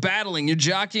 seed. You're battling. You're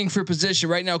jockeying for position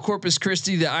right now. Corpus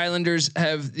Christi, the Islanders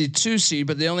have the 2 seed,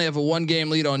 but they only have a 1-game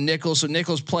lead on Nichols. So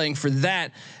Nichols playing for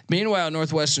that. Meanwhile,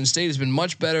 Northwestern State has been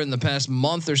much better in the past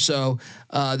month or so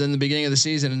than the beginning of the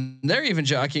season, and they're even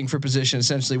jockeying for position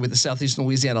essentially with the Southeastern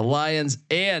Louisiana Lions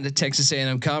and Texas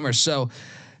A&M Commerce. So.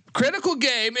 Critical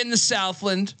game in the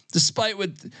Southland, despite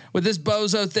what this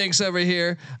bozo thinks over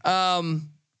here.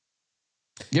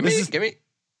 Give me.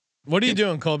 What are you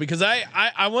doing, Cole? Because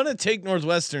I want to take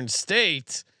Northwestern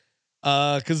State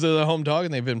because they're the home dog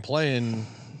and they've been playing.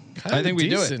 I think we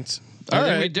do it. I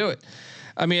think we do it.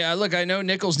 I mean, I know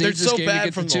Nichols needs this game to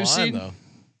get the 2 seed,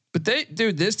 but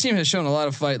this team has shown a lot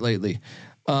of fight lately.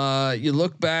 You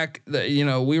look back,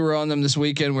 we were on them this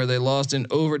weekend where they lost in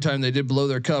overtime. They did blow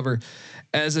their cover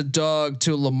as a dog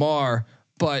to Lamar.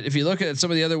 But if you look at some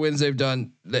of the other wins they've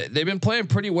done, they've been playing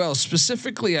pretty well,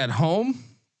 specifically at home.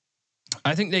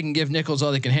 I think they can give Nichols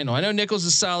all they can handle. I know Nichols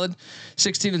is solid,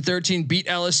 16-13, beat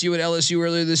LSU at LSU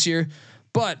earlier this year,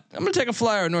 but I'm going to take a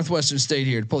flyer on Northwestern State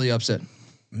here to pull the upset.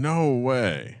 No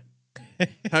way.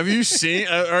 Have you seen?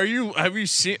 Have you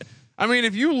seen? I mean,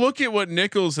 if you look at what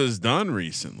Nichols has done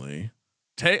recently,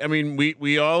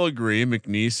 we all agree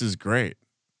McNeese is great.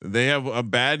 They have a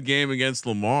bad game against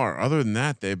Lamar. Other than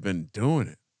that, they've been doing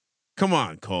it. Come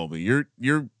on, Colby.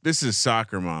 This is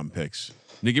soccer mom picks.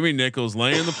 You give me Nichols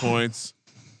laying the points.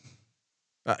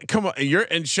 Come on.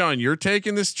 Sean, you're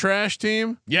taking this trash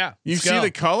team. Yeah. You see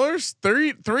the colors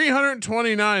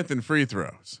 329th in free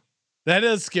throws. That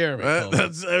does scare me.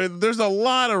 There's a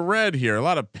lot of red here, a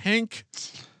lot of pink,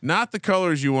 not the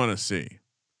colors you want to see.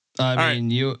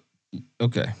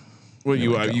 Okay. Well,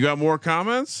 you got more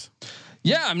comments?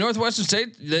 Yeah, I'm Northwestern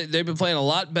State. They've been playing a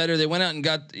lot better. They went out and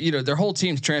got their whole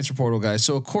team's transfer portal guys.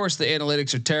 So of course the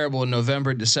analytics are terrible in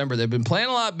November, December. They've been playing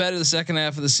a lot better the second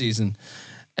half of the season,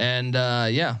 and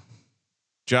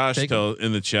Josh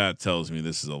in the chat tells me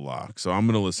this is a lock, so I'm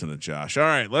going to listen to Josh. All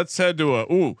right, let's head to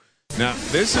now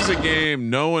this is a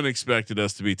game no one expected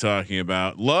us to be talking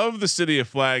about. Love the city of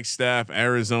Flagstaff,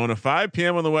 Arizona, 5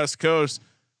 p.m. on the West Coast.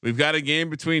 We've got a game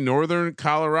between Northern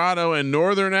Colorado and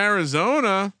Northern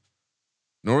Arizona.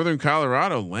 Northern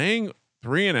Colorado laying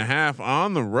 3.5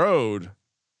 on the road.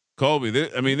 Colby,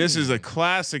 this is a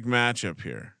classic matchup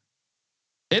here.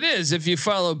 It is. If you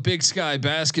follow Big Sky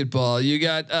basketball, you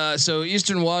got so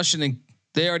Eastern Washington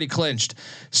They already clinched.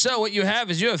 So what you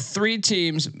have is you have 3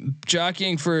 teams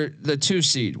jockeying for the 2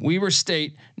 seed. Weber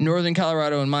State, Northern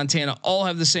Colorado, and Montana all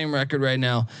have the same record right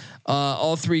now.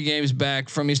 All 3 games back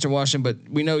from Eastern Washington, but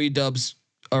we know E-Dubs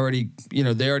already,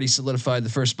 they already solidified the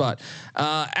first spot.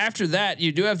 After that,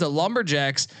 you do have the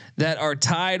Lumberjacks that are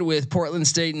tied with Portland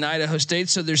State and Idaho State.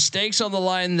 So there's stakes on the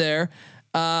line there.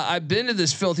 I've been to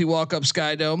this filthy walk-up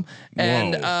Sky Dome,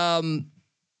 and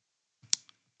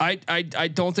I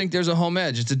don't think there's a home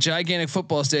edge. It's a gigantic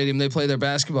football stadium they play their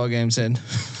basketball games in.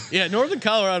 Yeah, Northern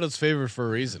Colorado's favored for a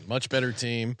reason. Much better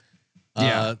team.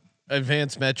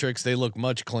 Advanced metrics. They look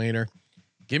much cleaner.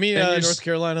 Give me North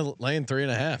Carolina laying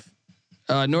 3.5.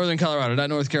 Northern Colorado, not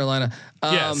North Carolina.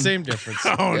 Yeah, same difference.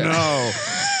 Oh no,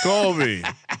 Colby.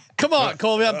 Come on,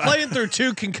 Colby. I'm playing through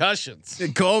 2 concussions.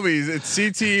 Colby, it's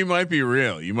CTE might be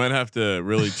real. You might have to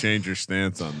really change your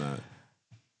stance on that.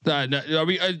 Are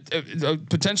we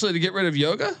potentially to get rid of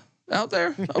yoga out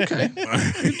there? Okay,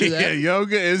 do Yeah,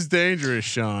 yoga is dangerous,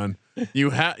 Sean.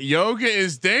 Yoga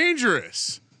is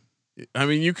dangerous. I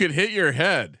mean, you could hit your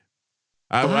head.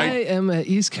 I am an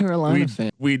East Carolina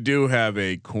fan. We do have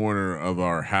a corner of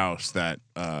our house that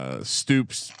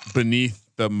stoops beneath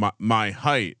my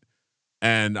height,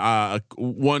 and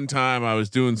one time I was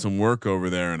doing some work over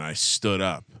there, and I stood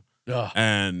up.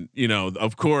 And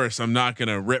of course, I'm not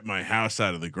gonna rip my house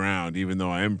out of the ground, even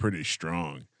though I am pretty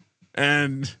strong.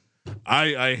 And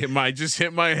I just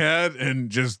hit my head and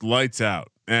just lights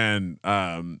out. And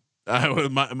my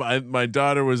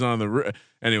daughter was on the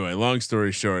anyway. Long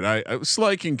story short, I was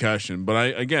slight concussion, but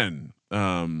I don't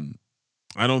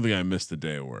think I missed a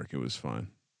day of work. It was fine.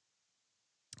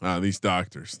 These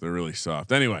doctors, they're really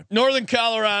soft. Anyway, Northern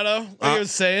Colorado, like I was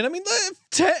saying, I mean,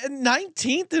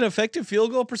 19th in effective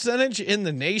field goal percentage in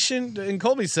the nation. And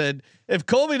Colby said, if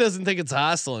Colby doesn't think it's a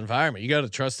hostile environment, you got to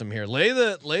trust him here. Lay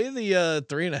the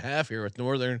 3.5 here with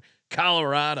Northern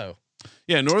Colorado.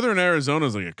 Yeah, Northern Arizona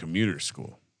is like a commuter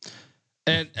school.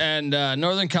 And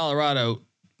Northern Colorado,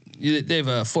 they have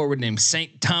a forward named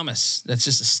St. Thomas. That's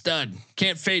just a stud.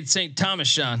 Can't fade St. Thomas,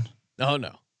 Sean. Oh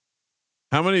no.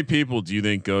 How many people do you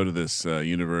think go to this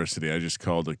university? I just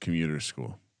called a commuter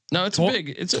school. No, it's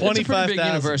big. It's a pretty big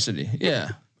university.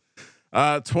 Yeah.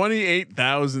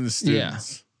 28,000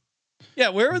 students. Yeah.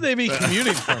 Where would they be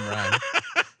commuting from, Ryan?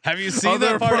 Have you seen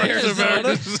that part of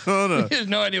Arizona? He has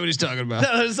no idea what he's talking about.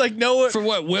 No, there's like nowhere for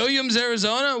what? Williams,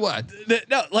 Arizona? What?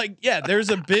 There's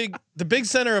the big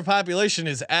center of population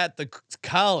is at the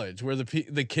college where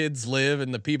the kids live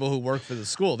and the people who work for the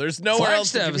school. There's nowhere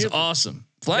else. Flagstaff is awesome.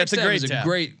 Flagstaff is a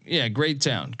great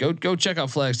town. Go check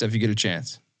out Flagstaff if you get a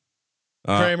chance.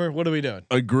 Kramer, what are we doing?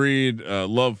 Agreed.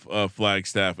 Love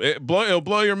Flagstaff. It'll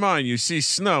blow your mind. You see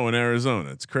snow in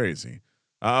Arizona. It's crazy.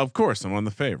 Of course, I'm on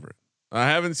the favorite. I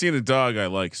haven't seen a dog I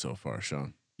like so far,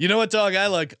 Sean. You know what dog I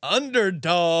like?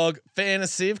 Underdog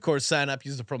Fantasy. Of course, sign up,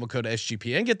 use the promo code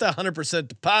SGPN, get the 100%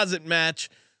 deposit match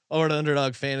over at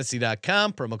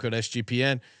underdogfantasy.com. Promo code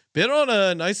SGPN. Been on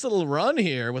a nice little run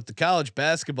here with the college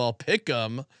basketball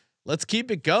pick'em. Let's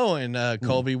keep it going,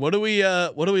 Colby. What do we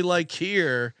like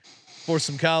here for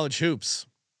some college hoops?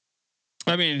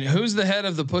 I mean, who's the head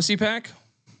of the Pussy Pack?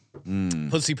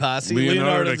 Pussy Posse,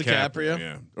 Leonardo DiCaprio,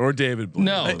 yeah, or David Blaine.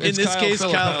 No, in this case,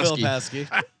 Kyle Filipowski.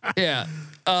 Yeah,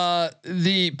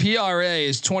 the PRA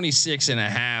is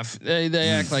 26.5. They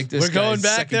act like this. We're going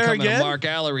back there again. Mark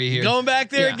Allery here. Going back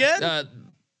there again.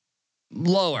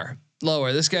 Lower.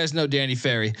 This guy's no Danny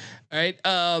Ferry. All right.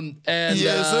 And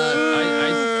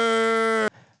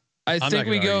I think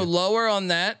we go lower on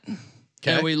that,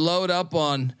 and we load up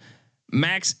on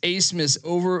Max Abmas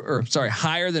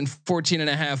higher than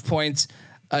 14.5 points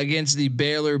against the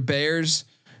Baylor Bears.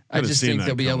 I just think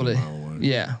they'll be able to.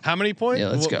 Yeah. How many points? Yeah,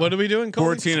 let's go. What are we doing?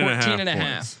 14 and a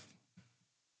half.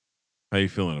 How you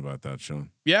feeling about that,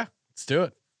 Sean? Yeah, let's do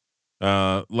it.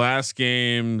 Last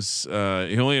games, he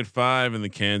only had 5 in the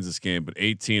Kansas game, but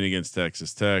 18 against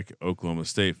Texas Tech, Oklahoma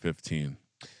State 15.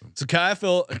 So Kyle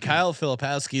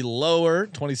Filipowski lower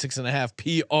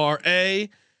 26.5 PRA.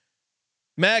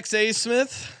 Max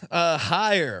Abmas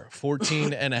higher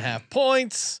 14.5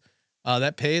 points.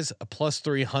 That pays a plus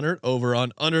 300 over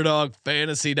on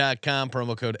underdogfantasy.com.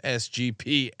 Promo code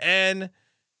SGPN.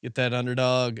 Get that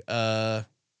underdog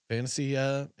fantasy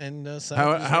and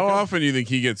how often do you think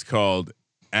he gets called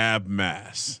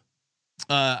Abmas?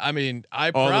 I mean,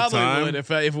 I probably would if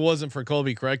it wasn't for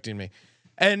Colby correcting me.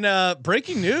 And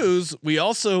breaking news, we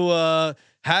also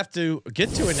have to get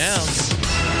to announce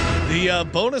The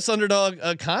bonus underdog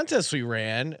contest we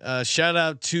ran. Shout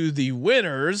out to the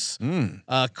winners: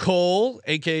 Cole,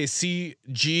 aka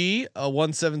CG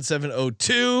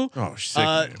 17702. Oh, sick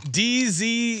name.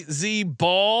 DZZ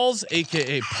Balls,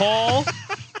 aka Paul.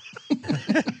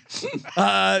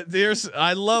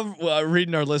 I love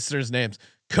reading our listeners' names.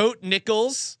 Coat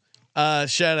Nichols.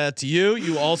 Shout out to you.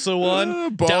 You also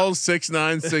won. Balls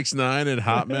 6969 at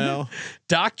Hotmail.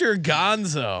 Dr.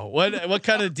 Gonzo. What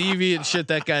kind of deviant shit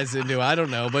that guy's into? I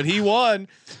don't know, but he won.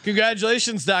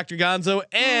 Congratulations, Dr. Gonzo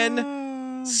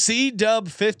and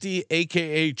C-Dub50,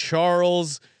 aka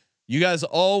Charles. You guys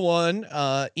all won.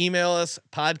 Email us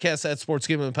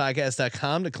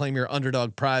podcast@sportsgamblingpodcast.com to claim your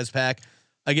underdog prize pack.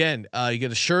 Again, you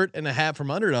get a shirt and a hat from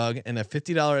Underdog and a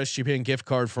 $50 SGPN gift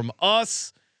card from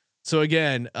us. So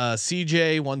again,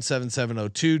 CJ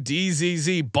 17702,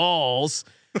 DZZ Balls,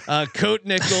 Coat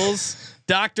Nichols,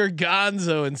 Dr.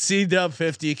 Gonzo, and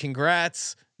C-Dub50.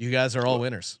 Congrats. You guys are all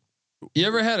winners. You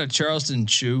ever had a Charleston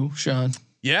Chew, Sean?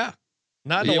 Yeah.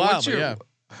 Not in a while, but yeah.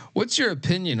 What's your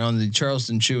opinion on the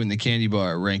Charleston Chew and the candy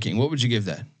bar ranking? What would you give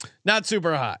that? Not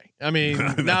super high. I mean,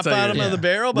 not bottom of the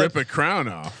barrel, but rip a crown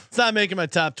off. It's not making my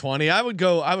top 20. I would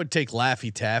take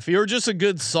Laffy Taffy or just a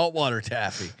good saltwater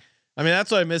taffy. I mean,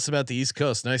 that's what I miss about the East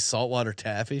Coast. Nice saltwater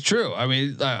taffy. True. I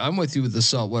mean, I'm with you with the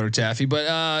saltwater taffy, but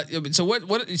so what?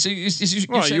 So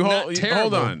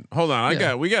hold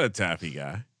on. We got a taffy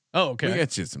guy. Oh, okay. We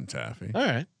got you some taffy. All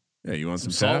right. Yeah, you want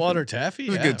some saltwater taffy?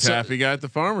 There's a good taffy guy at the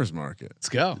farmer's market. Let's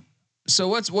go. So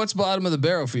what's bottom of the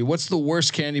barrel for you? What's the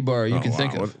worst candy bar you can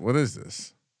think of? What is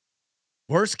this?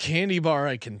 Worst candy bar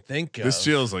I can think of. This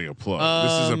feels like a plug.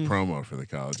 This is a promo for the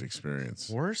college experience.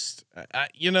 Worst,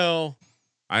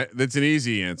 that's an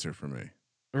easy answer for me.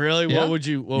 Really? Yeah? What would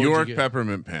you? York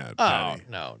peppermint patty. Oh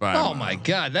no! Oh my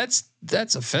god, that's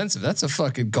offensive. That's a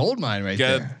fucking gold mine right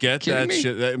there. Get that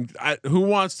shit. Who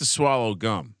wants to swallow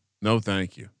gum? No,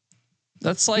 thank you.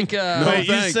 That's like wait,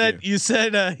 you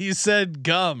said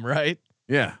gum, right?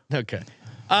 Yeah. Okay.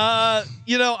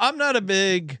 I'm not a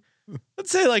big. Let's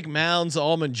say like Mounds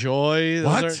Almond Joy.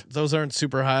 Those aren't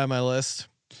super high on my list.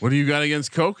 What do you got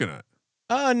against coconut?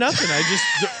 Nothing.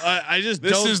 I just.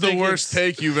 This is the worst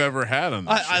take you've ever had on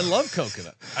this. I love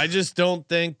coconut. I just don't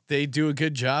think they do a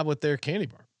good job with their candy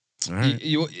bar. All right.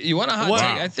 You want a hot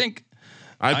take? I think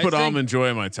I'd put Almond Joy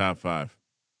in my top 5.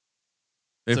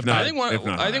 I think one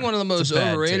of the most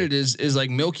overrated is like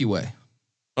Milky Way.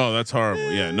 Oh, that's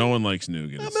horrible. Yeah, no one likes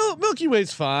nougat. Milky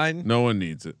Way's fine. No one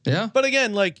needs it. Yeah, but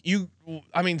again,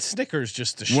 Snickers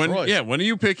just destroys. When are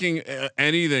you picking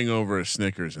anything over a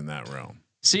Snickers in that realm?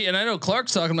 See, and I know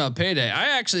Clark's talking about Payday.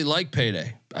 I actually like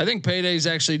Payday. I think Payday's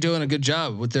actually doing a good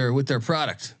job with their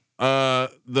product.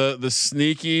 The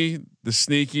sneaky.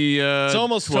 It's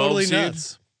almost totally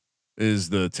nuts. Is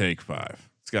the take 5?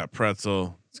 It's got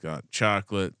pretzel. It's got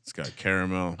chocolate. It's got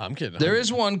caramel. I'm kidding. There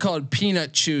is one called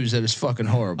Peanut Chews that is fucking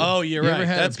horrible. Oh, you're right. You ever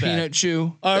had that's a peanut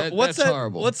chew? That's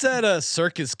horrible. What's that?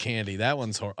 Circus candy. That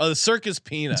one's horrible. Oh, the circus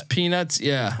peanut. It's peanuts.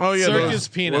 Yeah. Oh yeah. Circus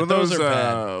peanut. Those are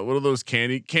bad. What are those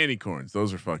candy corns?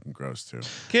 Those are fucking gross too.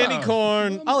 Candy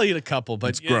corn. I'll eat a couple, but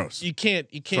it's gross. You can't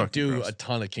do gross. A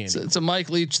ton of candy. It's a Mike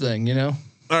Leach thing, you know.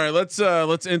 All right, let's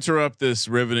interrupt this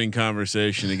riveting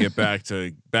conversation and get back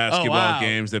to basketball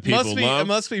games that people love. It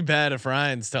must be bad if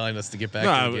Ryan's telling us to get back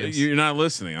to the games. You're not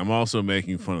listening. I'm also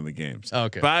making fun of the games.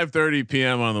 Okay. 5:30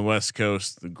 p.m. on the West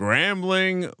Coast,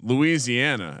 Grambling,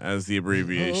 Louisiana, as the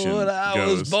abbreviation goes. I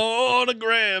was born a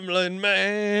Grambling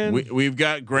man. We've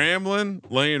got Grambling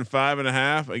laying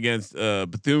 5.5 against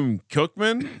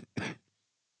Bethune-Cookman.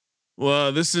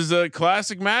 Well, this is a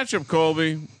classic matchup,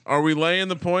 Colby. Are we laying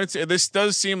the points? This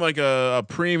does seem like a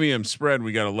premium spread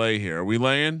we got to lay here. Are we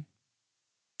laying?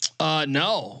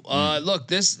 No. Look,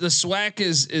 the SWAC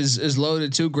is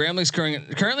loaded too. Grambling's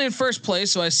currently in first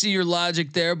place, so I see your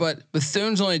logic there. But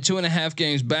Bethune's only 2.5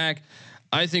 games back.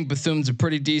 I think Bethune's a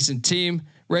pretty decent team.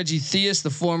 Reggie Theus, the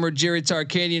former Jerry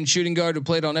Tarkanian shooting guard who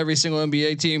played on every single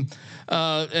NBA team,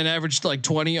 and averaged like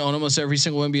 20 on almost every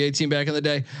single NBA team back in the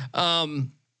day.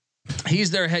 He's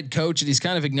their head coach, and he's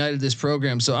kind of ignited this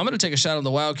program. So I'm going to take a shot on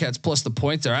the Wildcats plus the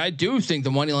points there. I do think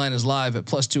the money line is live at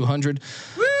plus 200.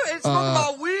 Woo, it's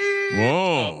about weed.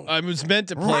 Whoa! I was meant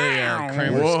to play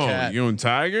Kramer's Cat. You and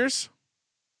Tigers?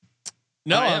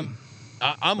 No,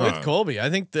 I'm with Colby. I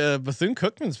think the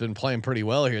Bethune-Cookman's been playing pretty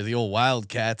well here. The old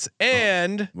Wildcats,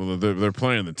 and they're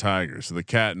playing the Tigers, so the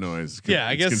cat noise.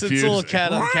 I guess confusing. It's a little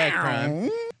cat on cat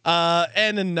crime.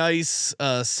 And a nice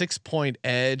 6-point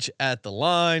edge at the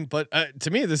line. But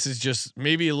to me, this is just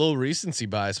maybe a little recency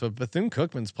bias, but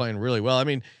Bethune-Cookman's playing really well. I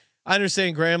mean, I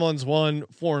understand Grambling's won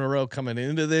 4 in a row coming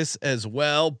into this as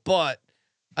well, but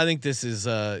I think this is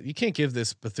you can't give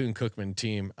this Bethune-Cookman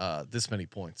team this many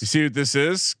points. You see what this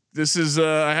is? This is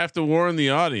I have to warn the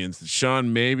audience that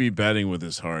Sean may be betting with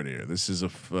his heart here. This is a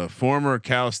former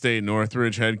Cal State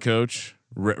Northridge head coach,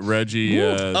 Reggie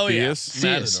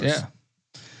Theus. Yeah.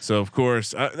 So of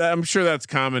course, I'm sure that's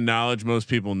common knowledge. Most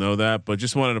people know that, but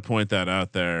just wanted to point that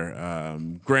out there.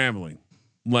 Grambling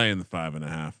laying the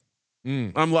 5.5.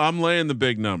 I'm laying the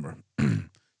big number.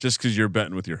 Just because you're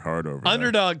betting with your heart over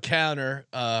underdog counter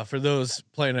for those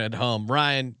playing at home.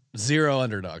 Ryan, 0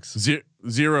 underdogs.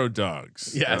 Zero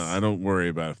dogs. Yes. I don't worry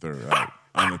about if they're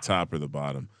on the top or the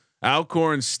bottom.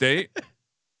 Alcorn State,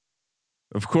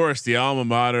 of course, the alma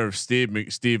mater of Steve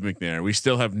McNair. We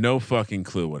still have no fucking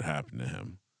clue what happened to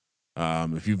him.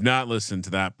 If you've not listened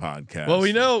to that podcast, well,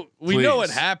 we know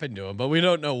what happened to him, but we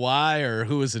don't know why or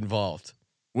who was involved.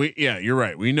 You're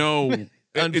right. We know.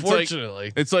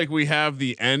 Unfortunately, it's like we have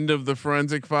the end of the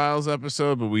Forensic Files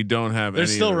episode, but we don't have. They're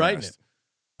still writing it.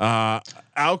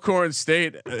 Alcorn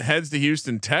State heads to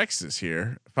Houston, Texas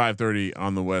here, 5:30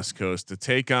 on the West Coast to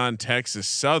take on Texas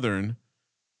Southern.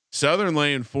 Southern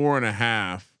laying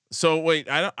 4.5. So wait,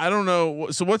 I don't know.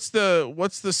 So what's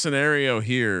the scenario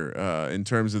here in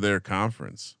terms of their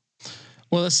conference?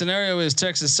 Well, the scenario is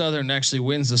Texas Southern actually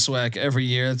wins the SWAC every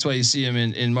year. That's why you see them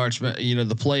in March,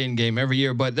 the play-in game every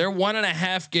year. But they're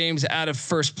 1.5 games out of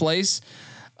first place.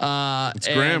 It's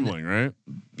Grambling, right?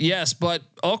 Yes, but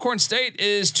Alcorn State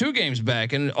is 2 games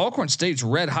back, and Alcorn State's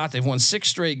red hot. They've won 6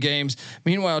 straight games.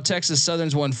 Meanwhile, Texas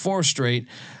Southern's won 4 straight.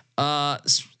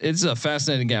 It's a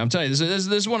fascinating game. I'm telling you, this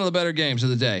is one of the better games of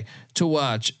the day to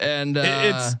watch, and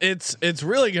it's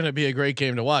really going to be a great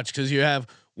game to watch because you have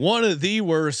one of the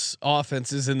worst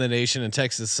offenses in the nation in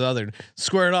Texas Southern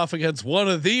squared off against one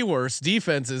of the worst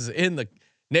defenses in the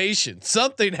nation.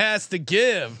 Something has to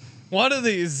give. One of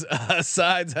these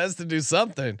sides has to do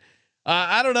something.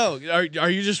 I don't know. Are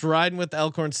you just riding with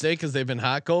Alcorn State because they've been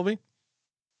hot, Colby?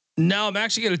 No, I'm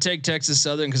actually going to take Texas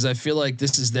Southern because I feel like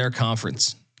this is their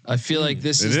conference. I feel like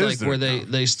this is like where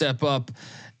they step up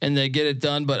and they get it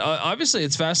done. But obviously,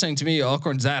 it's fascinating to me.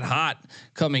 Alcorn's that hot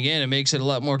coming in. It makes it a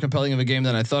lot more compelling of a game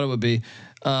than I thought it would be.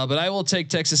 But I will take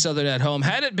Texas Southern at home.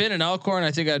 Had it been in Alcorn,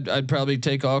 I think I'd probably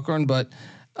take Alcorn. But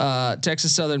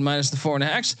Texas Southern minus the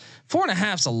 4.5.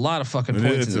 4.5 is a lot of fucking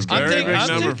points. It's a very big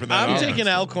number for that. I'm taking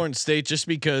Alcorn State just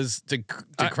because to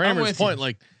Kramer's point,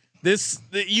 like.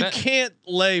 You can't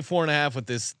lay 4.5 with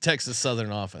this Texas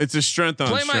Southern offense. It's a strength on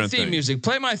Play strength my theme thing. music.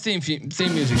 Play my theme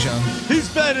music, Sean. He's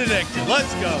Benedictine.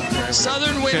 Let's go. Kramer.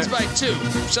 Southern wins by 2.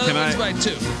 Southern wins by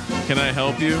 2. Can I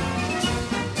help you?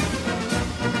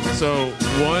 So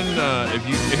one,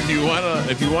 if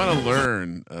you want to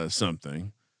learn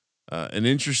something, an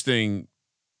interesting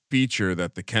feature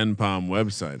that the KenPom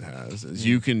website has is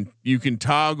you can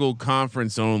toggle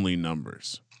conference only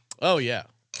numbers. Oh yeah.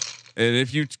 And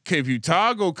if you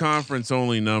toggle conference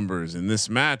only numbers in this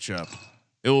matchup,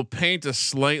 it will paint a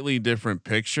slightly different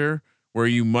picture where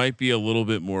you might be a little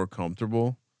bit more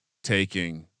comfortable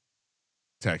taking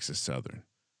Texas Southern.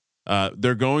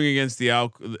 They're going against the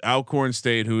Alcorn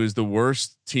State, who is the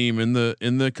worst team in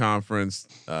the conference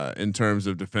in terms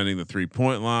of defending the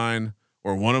 3-point line,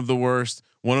 or one of the worst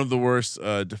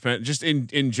defense. Just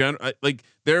in general, like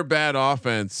their bad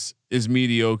offense is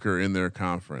mediocre in their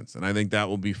conference, and I think that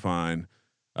will be fine.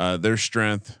 Their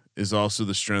strength is also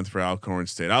the strength for Alcorn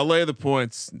State. I'll lay the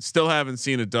points. Still haven't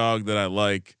seen a dog that I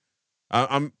like.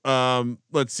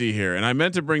 Let's see here, and I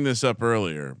meant to bring this up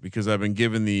earlier because I've been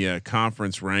given the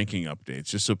conference ranking updates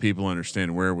just so people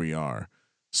understand where we are.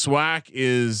 SWAC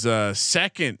is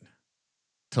second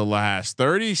to last,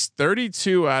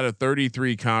 32 out of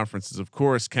 33 conferences. Of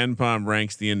course, KenPom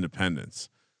ranks the independents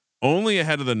only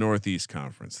ahead of the Northeast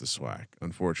Conference, the SWAC,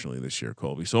 unfortunately this year,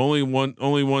 Colby. So only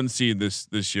one seed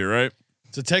this year, right?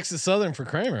 So Texas Southern for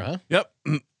Kramer, huh? Yep.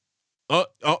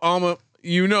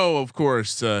 Of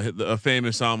course, a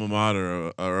famous alma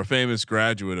mater or a famous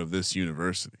graduate of this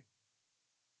university,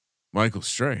 Michael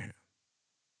Strahan.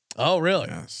 Oh, really?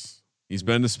 Yes. He's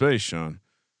been to space, Sean.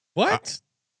 What?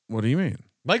 What do you mean?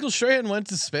 Michael Strahan went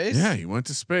to space? Yeah, he went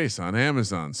to space on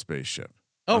Amazon spaceship.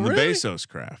 Oh, on the really? Bezos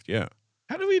craft. Yeah.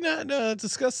 How do we not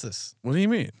discuss this? What do you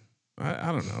mean?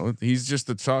 I don't know. He's just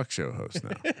a talk show host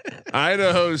now.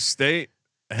 Idaho State.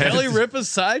 Kelly Ripa's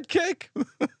sidekick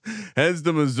heads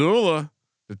to Missoula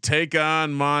to take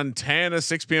on Montana.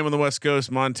 6 p.m. on the West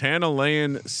Coast. Montana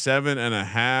laying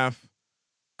 7.5.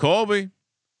 Colby,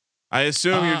 I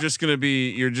assume you're just gonna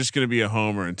be a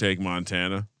homer and take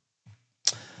Montana.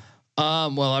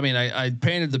 Well, I mean, I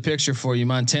painted the picture for you.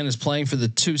 Montana's playing for the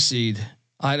 2 seed.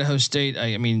 Idaho State,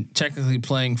 I mean, technically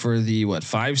playing for the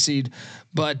 5 seed,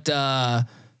 but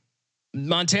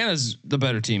Montana's the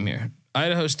better team here.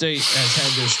 Idaho State has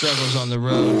had their struggles on the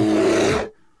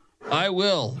road. I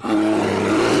will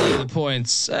lay the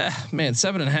points. Man,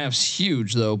 7.5's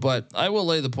huge though, but I will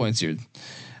lay the points here.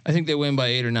 I think they win by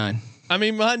 8 or 9. I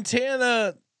mean,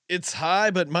 Montana, it's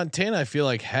high, but Montana, I feel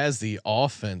like has the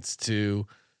offense to,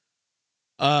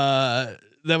 that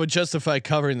would justify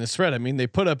covering the spread. I mean, they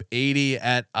put up 80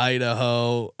 at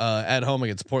Idaho, at home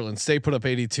against Portland State, put up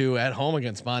 82 at home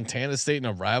against Montana State in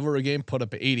a rivalry game, put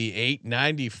up 88,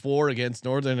 94 against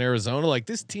Northern Arizona. Like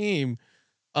this team,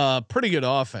 pretty good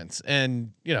offense,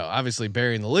 and obviously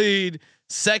burying the lead,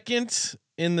 second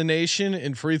in the nation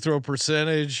in free throw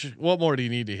percentage. What more do you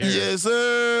need to hear? Yes,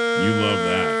 sir. You love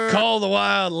that. Call the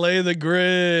Wild, lay the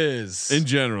Grizz. In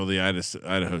general, the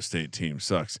Idaho State team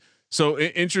sucks. So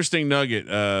interesting nugget.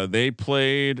 They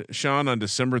played Sean on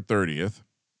December 30th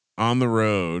on the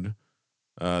road.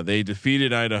 They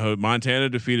defeated Montana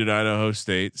defeated Idaho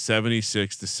State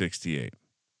 76-68.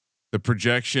 The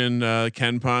projection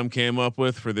KenPom came up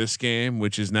with for this game,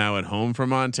 which is now at home for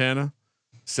Montana,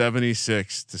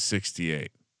 76-68.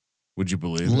 Would you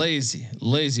believe it?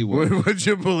 Lazy work. Would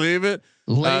you believe it?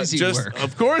 Lazy work.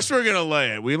 Of course we're gonna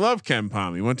lay it. We love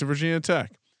KenPom. He went to Virginia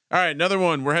Tech. All right, another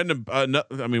one. We're heading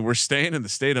to. We're staying in the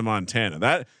state of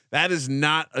Montana. That is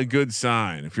not a good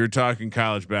sign. If you're talking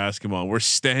college basketball, we're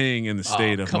staying in the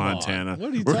state of Montana.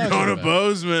 What are you we're talking going about? to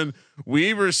Bozeman.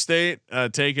 Weber State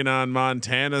taking on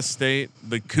Montana State.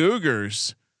 The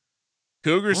Cougars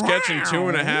catching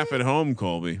 2.5 at home.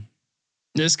 Colby.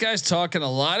 This guy's talking a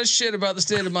lot of shit about the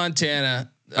state of Montana.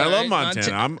 I love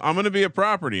Montana. I'm going to be a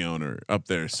property owner up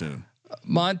there soon.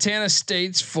 Montana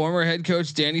State's former head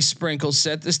coach Danny Sprinkle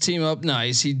set this team up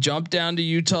nice. He jumped down to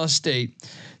Utah State,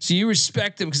 so you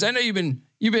respect him because I know you've been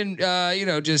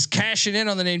just cashing in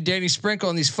on the name Danny Sprinkle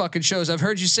on these fucking shows. I've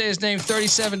heard you say his name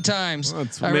 37 times. Well,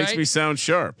 that makes me sound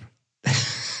sharp.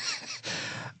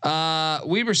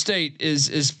 Weber State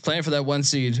is playing for that 1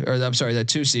 seed, or I'm sorry, that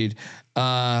 2 seed.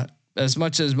 As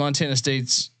much as Montana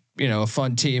State's a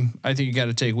fun team, I think you got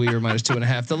to take Weber minus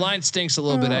 2.5. The line stinks a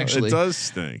little bit, actually. It does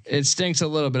stink. It stinks a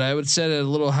little bit. I would set it a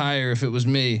little higher if it was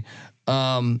me.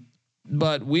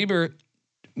 But Weber's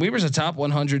a top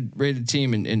 100 rated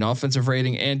team in offensive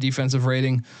rating and defensive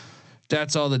rating.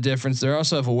 That's all the difference. They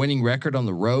also have a winning record on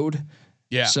the road.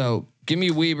 Yeah. So give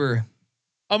me Weber.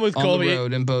 I'm with on Colby. the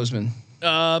road in Bozeman.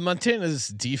 Montana's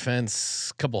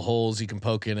defense, couple holes you can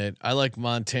poke in it. I like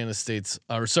Weber State's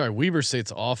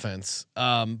offense.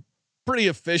 Pretty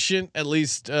efficient, at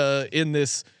least in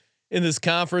this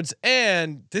conference.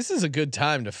 And this is a good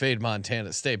time to fade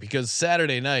Montana State because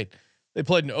Saturday night they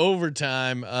played an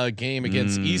overtime game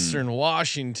against Eastern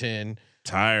Washington.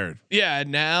 Tired. Yeah.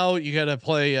 Now you got to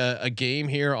play a game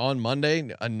here on Monday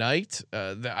a night.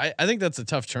 I think that's a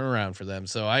tough turnaround for them.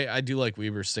 So I do like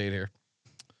Weber State here.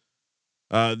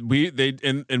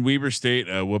 Weber State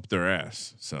whooped their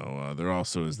ass, so there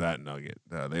also is that nugget.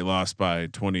 They lost by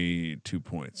 22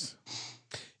 points.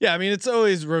 Yeah, I mean it's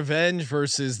always revenge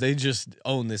versus they just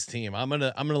own this team. I'm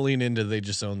gonna lean into they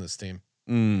just own this team.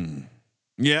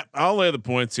 Yeah, I'll lay the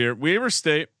points here. Weber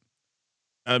State.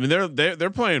 I mean they're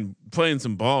playing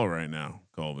some ball right now,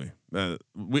 Colby.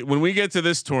 When we get to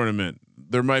this tournament,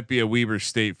 there might be a Weber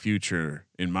State future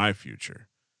in my future.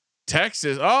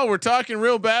 Texas. Oh, we're talking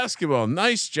real basketball.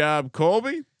 Nice job,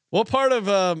 Colby. What part of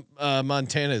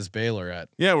Montana is Baylor at?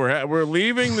 Yeah, we're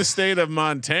leaving the state of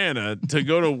Montana to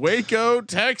go to Waco,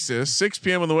 Texas. 6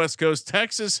 p.m. on the West Coast.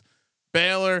 Texas,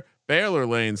 Baylor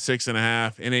laying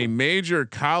 6.5 in a major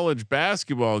college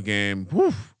basketball game.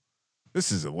 Whew, this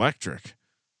is electric.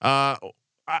 At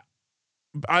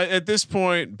this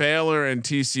point, Baylor and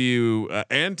TCU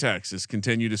and Texas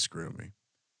continue to screw me.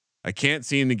 I can't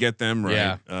seem to get them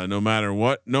right. Yeah. No matter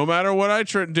what I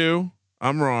do,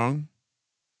 I'm wrong.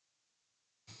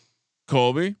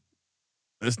 Colby,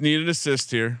 let's need an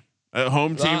assist here.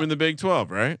 Home team in the Big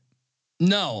 12, right?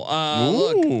 No.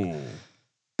 Look,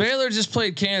 Baylor just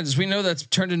played Kansas. We know that's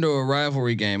turned into a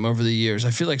rivalry game over the years. I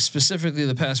feel like specifically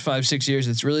the past 5-6 years,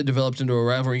 it's really developed into a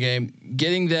rivalry game.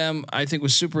 Getting them, I think,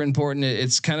 was super important.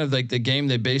 It's kind of like the game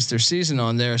they based their season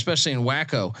on there, especially in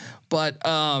Waco. But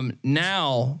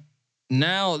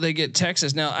now they get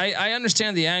Texas. Now I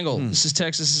understand the angle. This is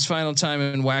Texas's final time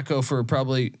in Waco for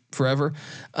probably forever.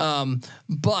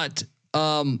 But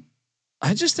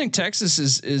I just think Texas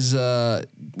is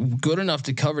good enough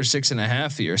to cover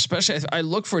 6.5 here. Especially I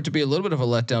look for it to be a little bit of a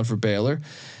letdown for Baylor,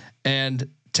 and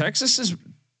Texas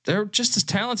they're just as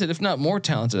talented, if not more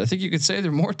talented. I think you could say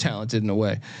they're more talented in a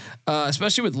way,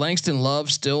 especially with Langston Love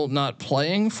still not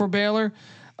playing for Baylor.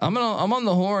 I'm on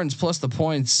the horns plus the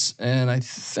points, and I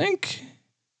think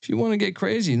if you want to get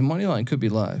crazy, the money line could be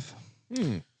live.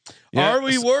 Are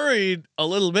we worried a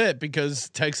little bit because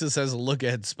Texas has a look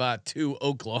ahead spot to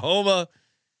Oklahoma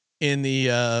in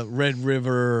the Red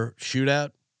River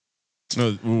shootout?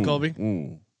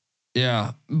 Colby?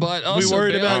 Yeah, but also we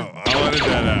worried about. I'll edit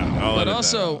that out. But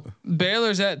also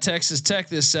Baylor's at Texas Tech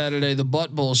this Saturday, the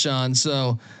Butt Bowl, Sean.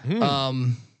 So,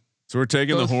 so we're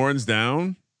taking the horns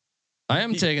down. I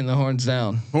am taking the horns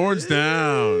down. Horns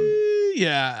down.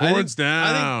 Yeah, horns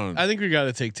down. I think we got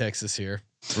to take Texas here.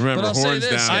 Remember, horns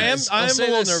down. I am a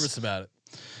little nervous about it.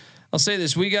 I'll say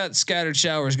this: we got scattered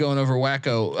showers going over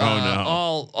Wacko.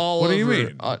 All what over. do you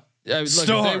mean? Look, if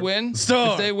they win,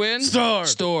 storm. If they win, storm.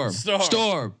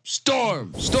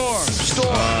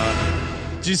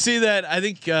 Did you see that? I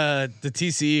think the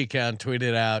TCE account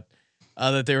tweeted out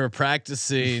that they were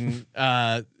practicing.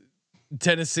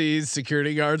 Tennessee's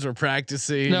security guards were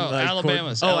practicing. No,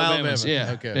 Alabama's. Alabama's.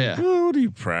 Yeah. Okay. Yeah. What are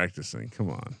you practicing? Come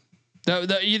on.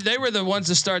 They were the ones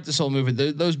to start this whole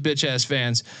movement. Those bitch ass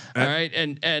fans. All right,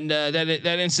 and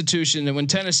that institution. And when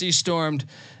Tennessee stormed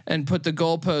and put the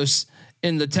goalposts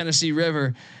in the Tennessee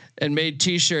River and made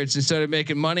T-shirts and started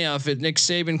making money off it, Nick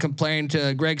Saban complained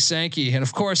to Greg Sankey, and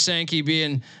of course Sankey,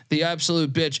 being the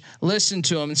absolute bitch, listened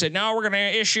to him and said, "No, we're going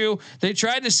to issue." They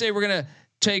tried to say we're going to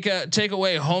take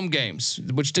away home games,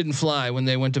 which didn't fly when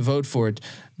they went to vote for it.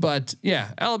 But yeah,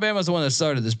 Alabama's the one that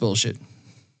started this bullshit.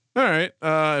 All right.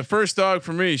 First dog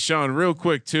for me, Sean, real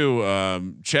quick too.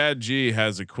 Chad G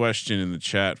has a question in the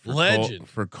chat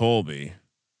for Colby.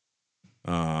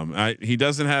 He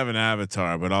doesn't have an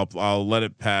avatar, but I'll let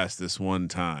it pass this one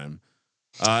time.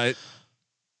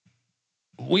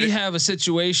 We have a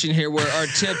situation here where our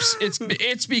tips,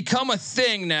 it's become a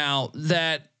thing now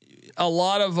that a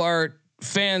lot of our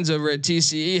fans over at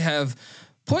TCE have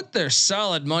put their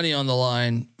solid money on the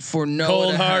line for Noah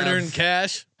cold hard-earned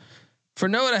cash. For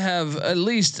Noah to have at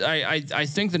least, I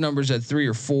think the number's at 3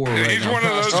 or 4 right He's now. one of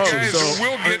those guys who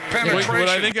will get penetration. What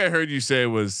I think I heard you say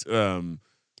was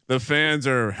the fans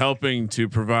are helping to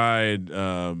provide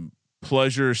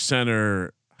pleasure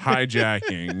center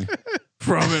hijacking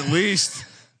from at least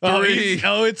 3.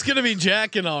 It's gonna be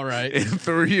jacking all right.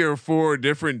 3 or 4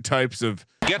 different types of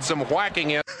Get some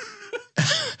whacking in.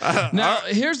 Now,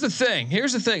 here's the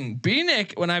thing.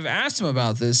 B-Nick, when I've asked him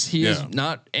about this, he has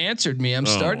not answered me. I'm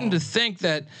starting to think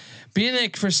that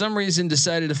B-Nick, for some reason,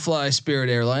 decided to fly Spirit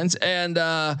Airlines, and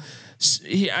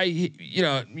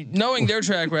knowing their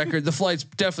track record, the flight's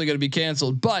definitely going to be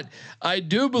canceled. But I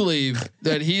do believe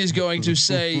that he is going to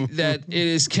say that it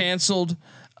is canceled.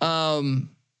 We're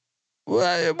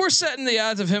setting the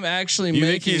odds of him actually making.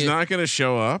 You think he's not going to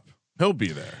show up? He'll be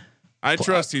there. I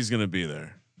trust he's going to be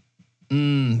there.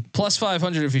 Plus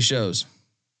 500 if he shows.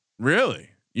 Really?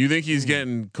 You think he's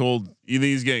getting cold? You think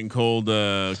he's getting cold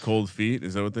feet?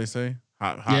 Is that what they say?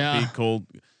 Hot feet, cold.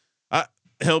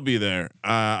 He'll be there.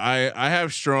 I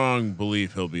have strong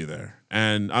belief he'll be there,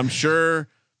 and I'm sure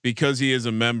because he is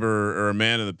a member or a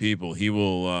man of the people, he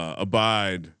will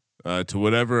abide to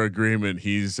whatever agreement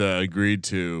he's agreed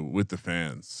to with the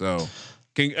fans. So,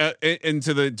 and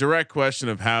to the direct question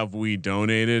of have we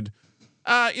donated?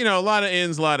 A lot of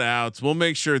ins, a lot of outs. We'll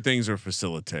make sure things are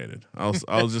facilitated. I'll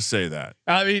just say that.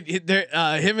 I mean,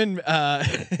 him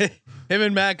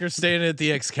and Mac are staying at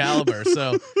the Excalibur,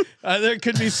 so there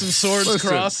could be some swords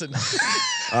crossing.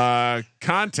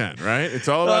 Content, right? It's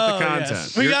all about the content.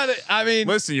 Yes. We got it. I mean,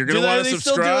 listen, you're gonna want to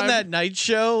subscribe. Still doing that night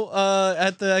show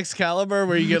at the Excalibur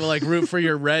where you get to like root for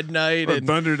your red knight or and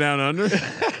Thunder Down Under.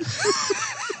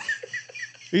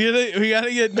 We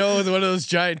gotta get Noah with one of those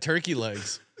giant turkey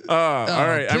legs. All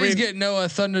right. Please get Noah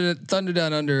Thunder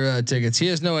Down Under tickets. He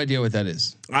has no idea what that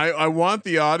is. I want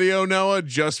the audio, Noah,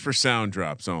 just for sound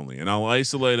drops only, and I'll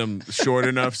isolate them short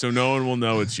enough so no one will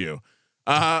know it's you.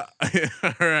 All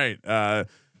right.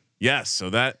 Yes.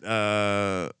 So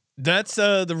that's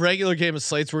the regular game of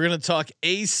slates. We're gonna talk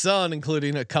ASUN,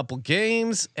 including a couple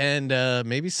games and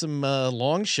maybe some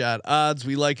long shot odds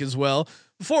we like as well.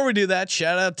 Before we do that,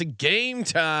 shout out to Game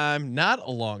Time. Not a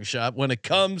long shot when it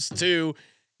comes to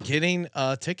getting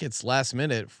tickets last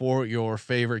minute for your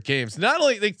favorite games. Not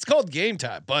only it's called Game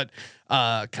Time, but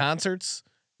concerts,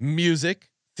 music,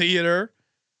 theater,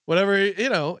 whatever,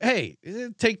 hey,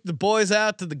 take the boys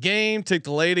out to the game, take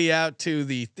the lady out to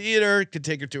the theater, could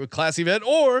take her to a class event,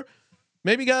 or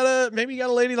maybe got a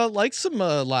lady that likes some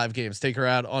live games, take her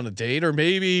out on a date, or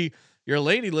maybe you're a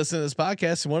lady listening to this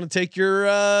podcast and want to take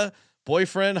your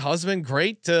boyfriend, husband,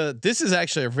 this is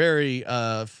actually a very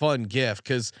fun gift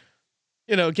because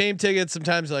game tickets,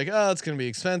 sometimes you're like, oh, it's going to be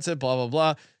expensive, blah, blah,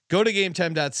 blah. Go to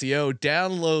gametime.co,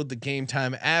 download the Game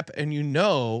Time app, and you're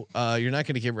not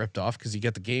going to get ripped off because you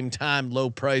get the Game Time low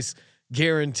price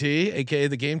guarantee, aka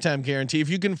the Game Time guarantee. If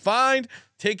you can find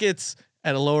tickets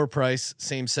at a lower price,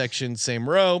 same section, same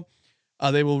row,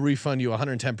 they will refund you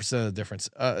 110% of the difference.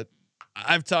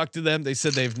 I've talked to them. They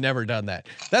said they've never done that.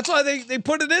 That's why they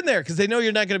put it in there, because they know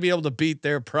you're not going to be able to beat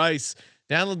their price.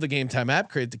 Download the Game Time app,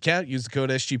 create the account, use the code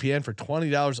SGPN for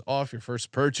 $20 off your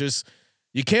first purchase.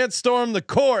 You can't storm the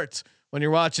court when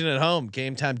you're watching at home.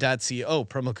 GameTime.co,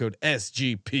 promo code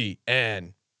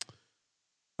SGPN.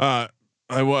 I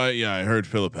heard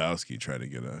Filipowski try to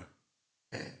get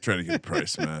a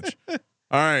price match. All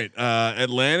right,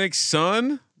 Atlantic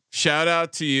Sun, shout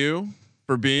out to you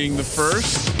for being the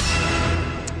first.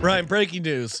 Ryan, breaking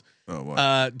news. Oh,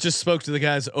 wow. Just spoke to the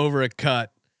guys over at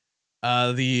Cut.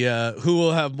 Who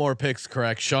will have more picks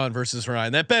correct? Sean versus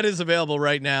Ryan. That bet is available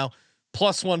right now,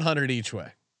 plus 100 each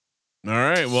way. All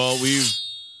right. Well,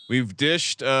 we've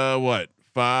dished 5,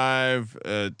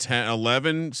 10,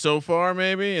 11 so far,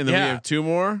 maybe, and then we have 2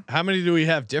 more. How many do we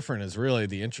have different? Is really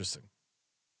the interesting.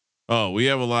 Oh, we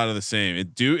have a lot of the same.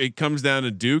 It comes down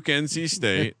to Duke, NC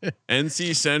State,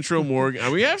 NC Central, Morgan.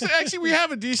 We have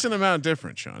a decent amount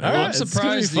different, Sean. Right, I'm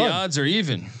surprised the odds are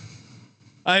even.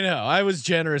 I know. I was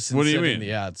generous in setting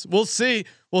the odds. We'll see.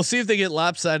 We'll see if they get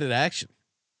lopsided action.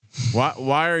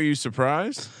 Why are you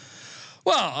surprised?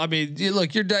 Well, I mean,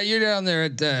 look, you're down there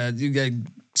at you got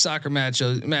soccer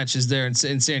matches there in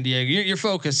San Diego. Your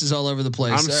focus is all over the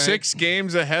place. I'm 6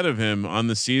 games ahead of him on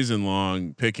the season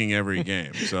long, picking every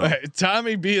game. So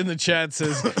Tommy B in the chat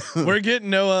says we're getting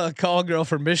Noah a call girl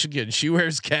from Michigan. She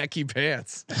wears khaki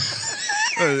pants.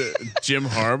 Jim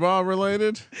Harbaugh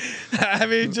related? I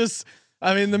mean,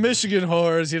 the Michigan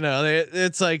whores,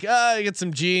 it's like, you get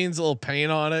some jeans, a little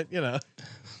paint on it,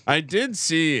 I did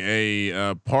see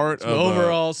a part some of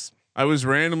overalls. I was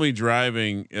randomly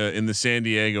driving in the San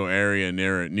Diego area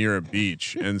near a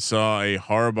beach and saw a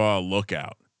Harbaugh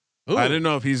lookout. Ooh. I didn't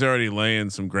know if he's already laying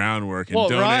some groundwork and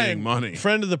donating Ryan, money.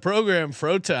 Friend of the program,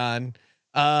 Froton,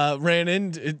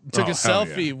 took a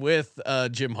selfie with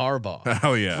Jim Harbaugh.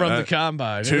 Oh yeah, from the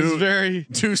combine. It was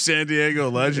two San Diego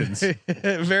legends.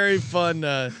 very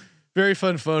fun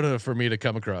photo for me to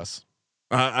come across.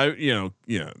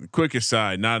 Quick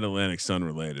aside, not Atlantic Sun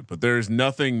related, but there's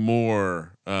nothing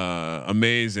more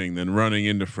amazing than running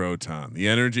into Froton. The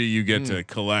energy you get to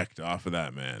collect off of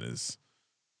that man it's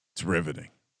riveting.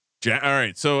 All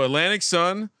right, so Atlantic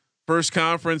Sun, first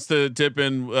conference to tip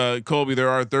in. Colby, there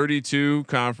are 32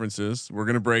 conferences. We're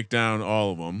gonna break down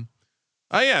all of them.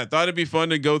 Thought it'd be fun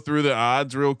to go through the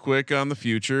odds real quick on the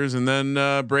futures and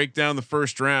then break down the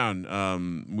first round.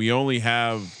 We only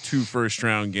have 2 first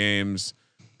round games.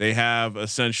 They have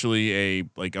essentially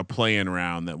a play-in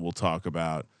round that we'll talk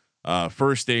about.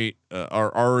 First 8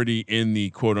 are already in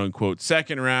the quote unquote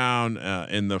second round.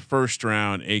 In the first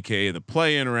round, aka the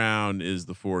play-in round, is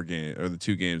the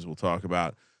 2 games we'll talk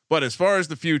about. But as far as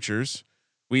the futures,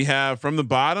 we have from the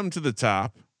bottom to the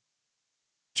top,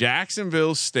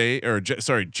 Jacksonville.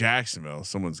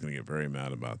 Someone's going to get very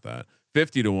mad about that.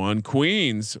 50-1.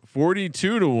 Queens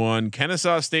 42-1.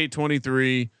 Kennesaw State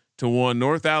 23-1.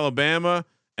 North Alabama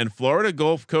and Florida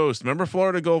Gulf Coast. Remember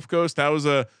Florida Gulf Coast? That was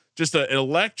just an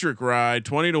electric ride.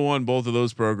 20-1. Both of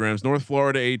those programs. North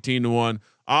Florida 18-1.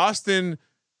 Austin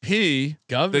P.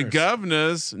 The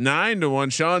Governors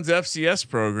 9-1. Sean's FCS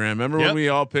program. Remember when we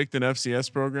all picked an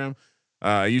FCS program?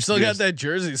 You still got that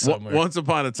jersey somewhere. Once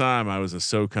upon a time, I was a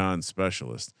SoCon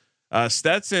specialist.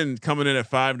 Stetson coming in at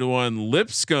 5-1.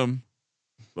 Lipscomb,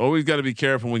 always got to be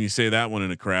careful when you say that one in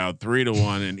a crowd.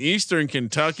 3-1. And Eastern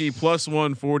Kentucky plus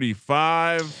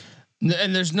 145.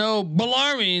 And there's no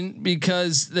Bellarmine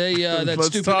because they that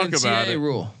stupid NCAA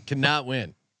rule cannot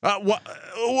win. What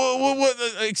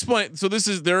explain? So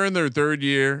they're in their 3rd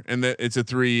year, and it's a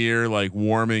 3-year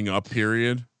warming up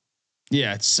period.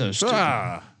 Yeah, it's so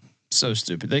stupid. So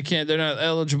stupid. They're not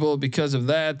eligible because of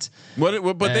that.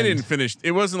 But they didn't finish.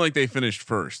 It wasn't like they finished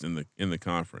first in the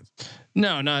conference.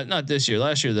 No, not this year.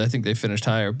 Last year, I think they finished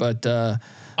higher. But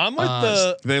I'm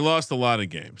with they lost a lot of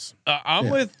games. I'm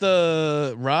with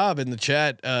Rob in the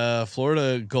chat.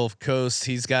 Florida Gulf Coast.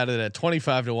 He's got it at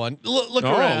 25-1. Look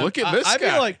around. Look at this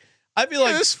guy. I feel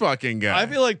like this fucking guy. I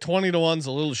feel like 20-1's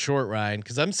a little short, Ryan,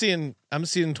 because I'm seeing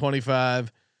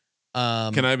 25.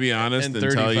 Can I be honest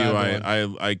and tell you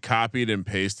I copied and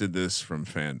pasted this from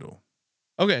FanDuel.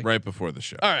 Okay. Right before the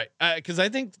show. All right. Cause I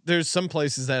think there's some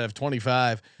places that have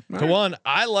 25-1.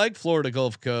 I like Florida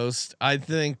Gulf Coast. I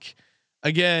think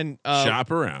again,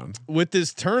 shop around with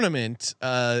this tournament.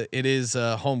 It is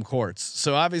home courts.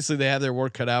 So obviously they have their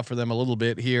work cut out for them a little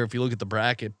bit here. If you look at the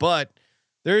bracket, but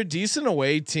they're a decent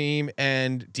away team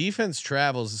and defense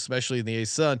travels, especially in the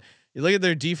ASUN. You look at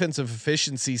their defensive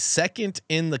efficiency, second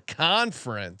in the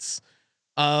conference.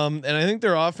 And I think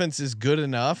their offense is good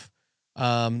enough.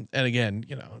 And again,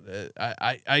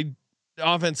 I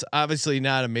offense obviously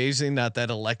not amazing, not that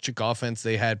electric offense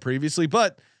they had previously,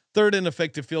 but third in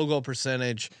effective field goal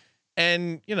percentage,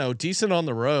 and decent on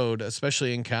the road,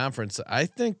 especially in conference. I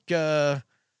think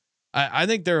I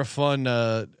think they're a fun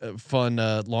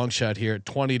long shot here at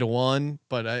 20-1,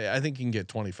 but I think you can get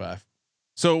 25.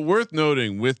 So worth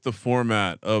noting with the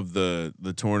format of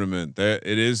the tournament that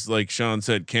it is, like Sean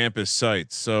said, campus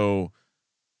sites. So,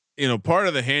 part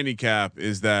of the handicap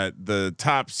is that the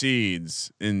top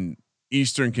seeds in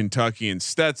Eastern Kentucky and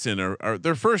Stetson are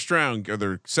their first round or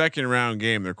their second round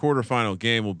game, their quarterfinal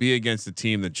game will be against the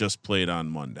team that just played on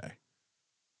Monday.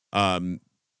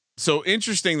 So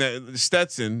interesting that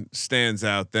Stetson stands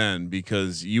out then,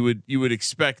 because you would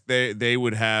expect they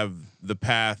would have the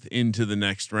path into the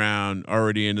next round,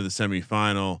 already into the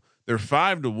semifinal. They're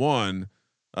 5-1,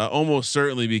 almost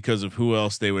certainly because of who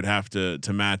else they would have to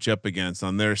match up against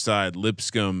on their side.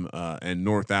 Lipscomb and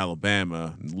North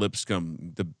Alabama.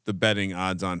 Lipscomb, the betting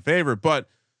odds-on favorite, but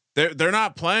they're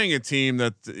not playing a team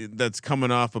that's coming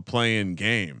off a play-in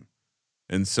game.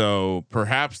 And so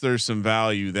perhaps there's some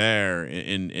value there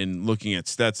in looking at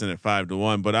Stetson at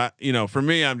 5-1, but for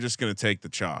me, I'm just going to take the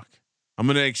chalk. I'm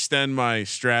going to extend my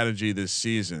strategy this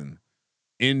season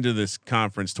into this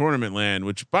conference tournament land,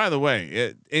 which, by the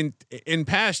way, in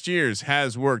past years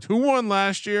has worked. Who won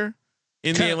last year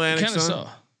in the Atlantic Sun?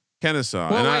 Kennesaw.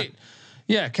 Well,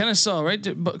 yeah, Kennesaw, right?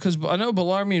 Because I know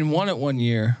Bellarmine won it one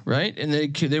year, right? And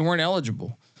they weren't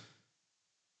eligible.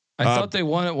 I thought they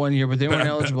won it one year, but they weren't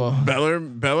eligible.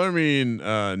 Bellarmine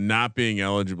not being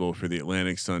eligible for the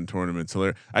Atlantic Sun tournament.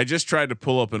 So I just tried to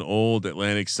pull up an old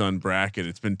Atlantic Sun bracket.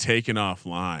 It's been taken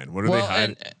offline. What are they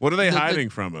hiding? What are they hiding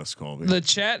from us, Colby? The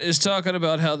chat is talking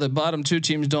about how the bottom two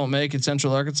teams don't make it,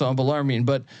 Central Arkansas and Bellarmine,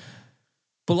 but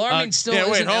Bellarmine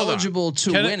still isn't eligible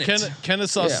to win it.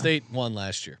 Kennesaw State won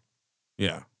last year.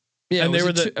 Yeah. Yeah, and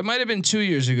it might have been 2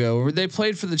 years ago where they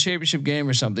played for the championship game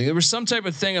or something. There was some type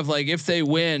of thing of like, if they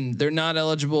win, they're not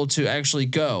eligible to actually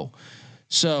go.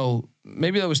 So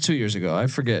maybe that was 2 years ago. I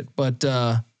forget. But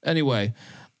anyway,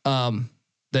 I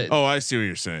see what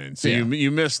you're saying. So you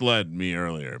misled me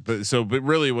earlier, but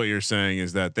really what you're saying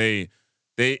is that they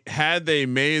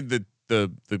made the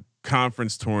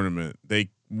conference tournament, they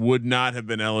would not have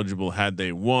been eligible had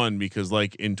they won, because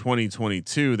like in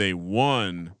 2022 they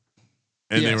won.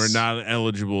 And they were not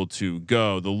eligible to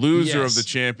go. The loser of the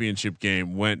championship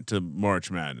game went to March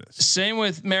Madness. Same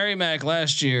with Merrimack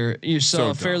last year. You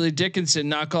saw Fairleigh Dickinson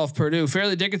knock off Purdue.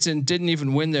 Fairleigh Dickinson didn't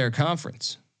even win their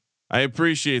conference. I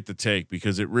appreciate the take,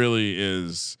 because it really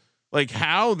is like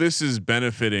how this is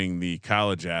benefiting the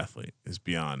college athlete is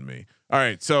beyond me. All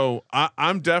right. So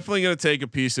I'm definitely going to take a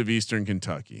piece of Eastern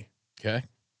Kentucky. Okay.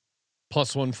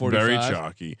 Plus 145. Very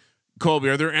chalky. Colby,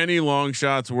 are there any long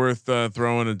shots worth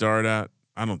throwing a dart at?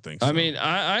 I don't think so. I mean,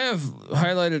 I have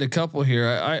highlighted a couple here.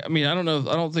 I mean, I don't know.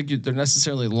 I don't think they're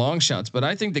necessarily long shots, but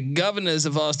I think the Governors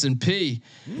of Austin P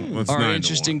are an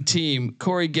interesting team.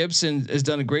 Corey Gibson has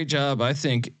done a great job, I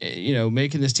think,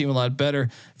 making this team a lot better.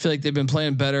 I feel like they've been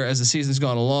playing better as the season's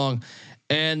gone along.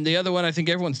 And the other one I think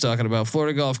everyone's talking about,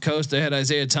 Florida Gulf Coast. They had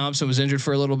Isaiah Thompson was injured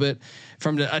for a little bit.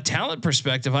 From a talent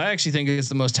perspective, I actually think it's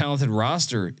the most talented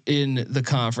roster in the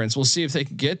conference. We'll see if they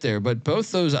can get there, but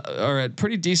both those are at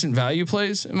pretty decent value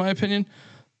plays, in my opinion.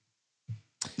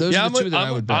 Those are the two that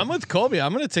I would bet. I'm with Colby.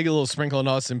 I'm going to take a little sprinkle on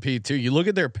Austin P too. You look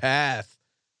at their path.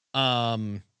 They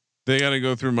got to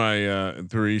go through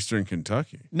through Eastern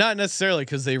Kentucky. Not necessarily,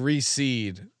 because they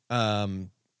reseed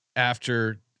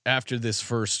after this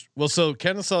first. Well, so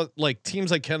Kennesaw, like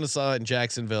teams like Kennesaw and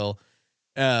Jacksonville,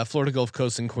 Florida Gulf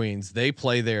Coast and Queens, they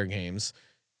play their games,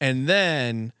 and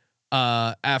then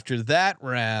after that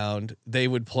round, they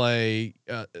would play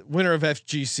winner of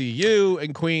FGCU,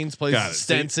 and Queens plays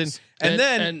Stenson, and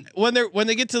then when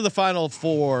they get to the Final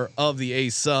Four of the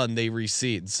A-Sun, they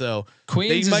reseed. So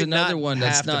Queens is another one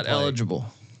that's not eligible.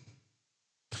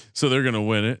 So they're going to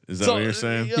win it. Is that what you're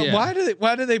saying? Yeah.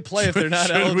 Why do they play if they're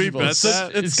not eligible? We bet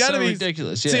that? It's got to be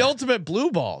ridiculous. It's the ultimate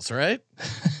blue balls, right?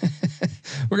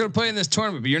 We're going to play in this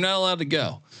tournament, but you're not allowed to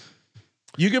go.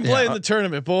 You can play in the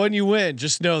tournament, but when you win,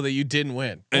 just know that you didn't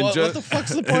win. And what the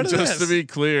fuck's the point of this? Just to be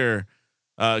clear,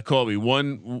 Colby,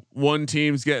 one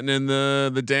team's getting in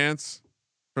the dance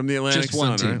from the Atlantic Just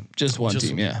one Sun, team. right? Just one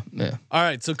team. Yeah. All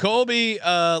right. So Colby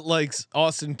likes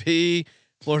Austin P,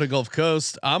 Florida Gulf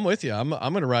Coast. I'm with you. I'm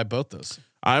going to ride both those.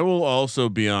 I will also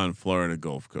be on Florida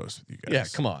Gulf Coast with you guys. Yeah,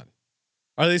 come on.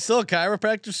 Are they still a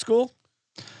chiropractor school?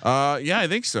 Yeah, I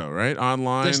think so. Right,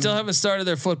 online. They still haven't started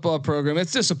their football program.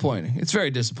 It's disappointing. It's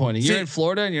very disappointing. You're in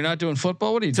Florida and you're not doing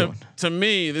football. What are you doing? To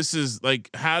me, this is like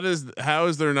how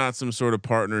is there not some sort of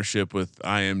partnership with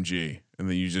IMG? And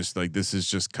then you just like this is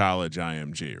just college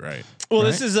IMG, right? Well,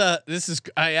 right? This is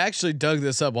I actually dug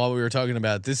this up while we were talking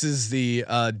about it. This is the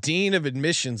dean of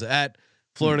admissions at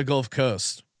Florida Gulf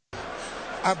Coast.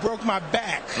 I broke my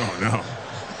back. Oh no.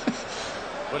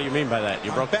 What do you mean by that?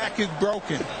 My back is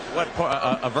broken. What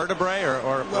a vertebrae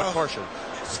or what portion?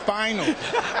 Spinal.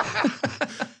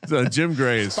 So Jim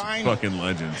Gray is fucking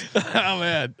legend. Oh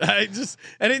man,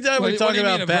 anytime we talk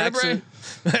about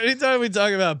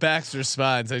Baxter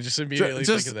spines, I just immediately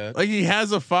think of that. Like he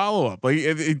has a follow up, like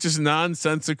it just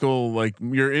nonsensical. Like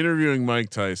you're interviewing Mike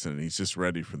Tyson, and he's just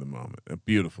ready for the moment.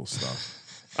 Beautiful stuff.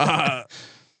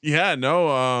 Yeah,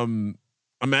 no.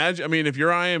 Imagine, I mean, if you're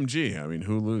IMG, I mean,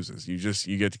 who loses? You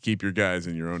get to keep your guys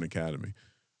in your own academy.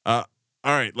 All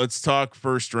right, let's talk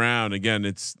first round. Again,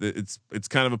 it's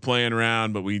kind of a playing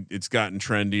round, but it's gotten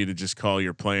trendy to just call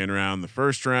your playing round the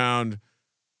first round.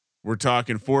 We're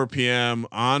talking 4 p.m.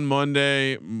 on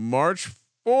Monday, March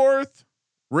 4th.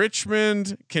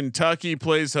 Richmond, Kentucky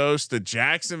plays host to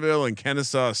Jacksonville and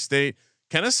Kennesaw State.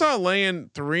 Kennesaw laying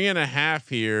 3.5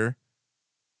 here.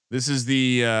 This is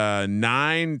the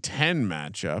 9-10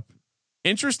 matchup.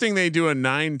 Interesting, they do a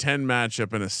 9-10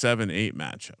 matchup and a 7-8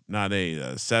 matchup, not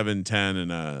a 7-10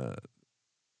 and a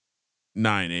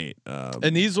 9-8.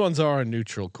 And these ones are on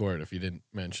neutral court. If you didn't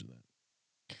mention that,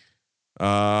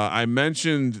 I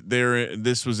mentioned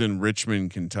this was in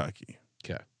Richmond, Kentucky.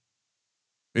 Okay,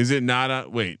 is it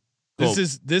not? Wait, this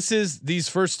is these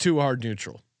first two are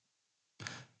neutral.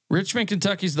 Richmond,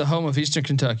 Kentucky's the home of Eastern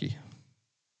Kentucky.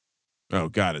 Oh,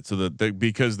 got it. So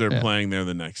because they're playing there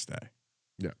the next day.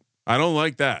 Yeah. I don't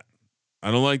like that.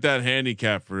 I don't like that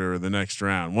handicap for the next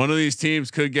round. One of these teams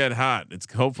could get hot.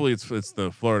 Hopefully it's the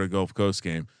Florida Gulf Coast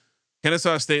game.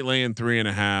 Kennesaw State laying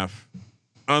 3.5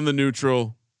 on the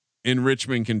neutral in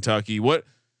Richmond, Kentucky.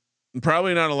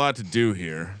 Probably not a lot to do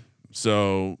here.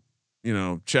 So,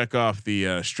 check off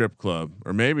the strip club,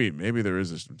 or maybe there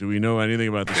is do we know anything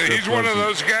about the strip He's clubs? one of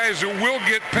those guys who will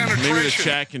get penetration. Maybe the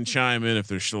chat can chime in if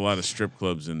there's a lot of strip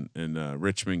clubs in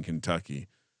Richmond, Kentucky.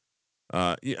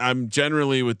 I'm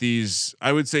generally with these.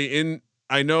 I would say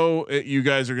I know you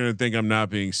guys are going to think I'm not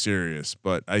being serious,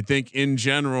 but I think in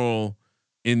general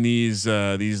in these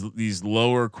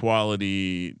lower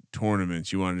quality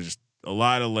tournaments, you want to just a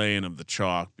lot of laying of the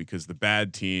chalk because the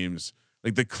bad teams.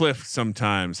 Like the cliff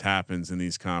sometimes happens in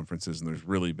these conferences, and there's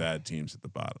really bad teams at the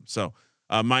bottom. So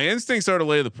my instincts are to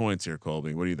lay the points here,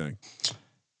 Colby. What do you think?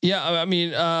 Yeah, I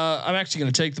mean, I'm actually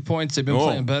going to take the points. They've been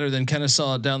playing better than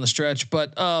Kennesaw down the stretch.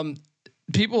 But when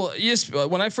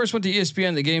I first went to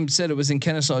ESPN, the game said it was in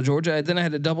Kennesaw, Georgia. Then I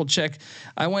had to double check.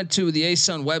 I went to the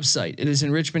ASUN website. It is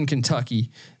in Richmond, Kentucky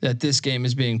that this game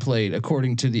is being played,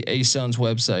 according to the ASUN's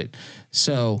website.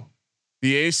 So.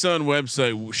 The ASUN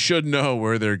website should know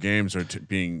where their games are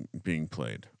being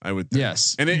played. I would think.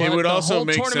 Yes, and it would also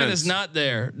make sense. The tournament is not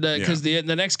there because the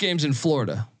next game's in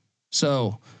Florida.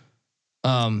 So,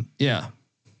 yeah.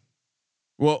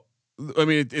 Well, I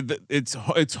mean,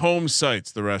 it's home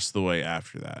sites the rest of the way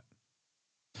after that.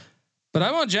 But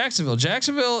I'm on Jacksonville.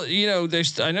 Jacksonville,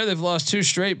 I know they've lost 2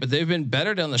 straight, but they've been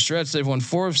better down the stretch. They've won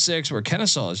 4 of 6. Where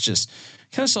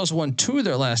Kennesaw's won 2 of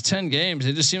their last 10 games.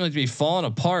 They just seem like to be falling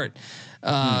apart.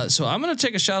 So I'm going to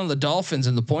take a shot on the Dolphins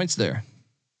and the points there.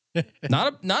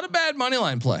 Not a bad money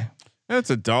line play. That's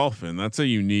a Dolphin. That's a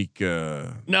unique.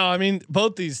 No, I mean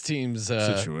both these teams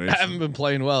haven't been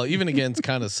playing well, even against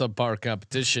kind of subpar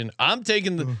competition. I'm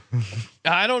taking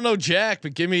I don't know Jack,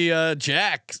 but give me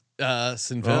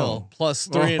Jacksonville plus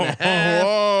 3.5.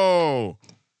 Whoa,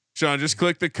 Sean, just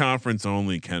click the conference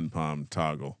only Ken Palm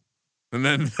toggle, and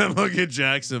then look at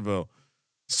Jacksonville.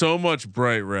 So much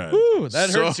bright red. Ooh, that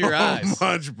hurts your eyes. So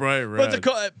much bright red.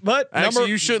 But actually,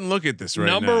 you shouldn't look at this right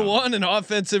now. Number 1 in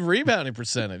offensive rebounding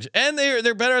percentage, and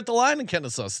they're better at the line than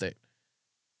Kennesaw State.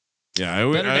 Yeah,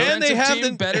 and they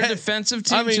have better defensive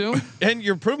team too. And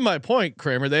you're proving my point,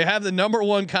 Kramer. They have the number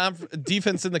 1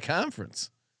 defense in the conference.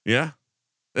 Yeah,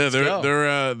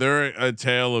 they're a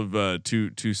tale of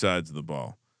two sides of the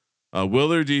ball. Will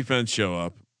their defense show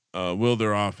up? Will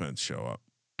their offense show up?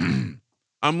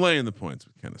 I'm laying the points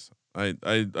with Kennesaw. I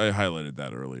highlighted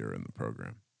that earlier in the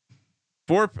program.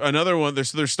 For another one,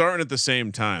 they're starting at the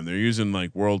same time. They're using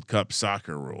like World Cup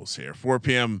soccer rules here. 4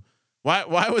 p.m.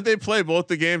 Why would they play both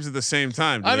the games at the same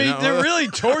time? They're really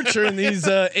torturing these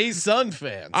ASUN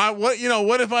fans.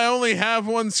 What if I only have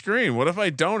one screen? What if I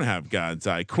don't have God's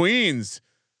Eye? Queens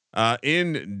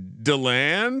in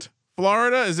DeLand,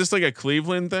 Florida. Is this like a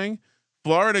Cleveland thing?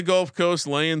 Florida Gulf Coast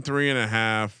laying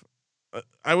 3.5.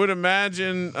 I would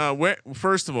imagine. Where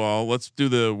first of all, let's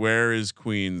do where is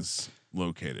Queens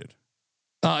located?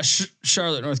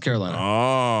 Charlotte, North Carolina.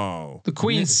 Oh, the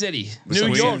Queen City,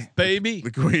 New York, baby. The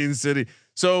Queen City.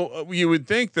 So you would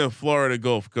think the Florida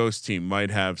Gulf Coast team might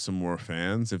have some more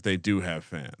fans if they do have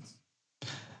fans.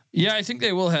 Yeah, I think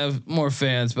they will have more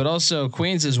fans, but also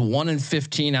Queens is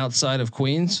 1-15 outside of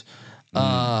Queens.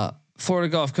 Florida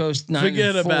Gulf Coast 9-4.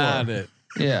 Forget about it.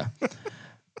 Yeah.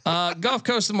 Gulf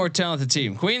Coast the more talented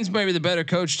team. Queens maybe the better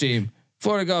coach team.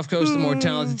 Florida Gulf Coast the more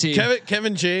talented team.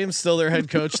 Kevin James still their head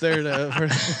coach there.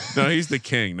 No, he's the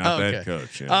king, not the head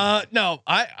coach. Yeah. No,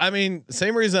 I mean,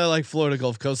 same reason I like Florida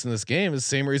Gulf Coast in this game is the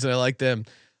same reason I like them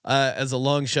as a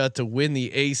long shot to win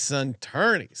the ASUN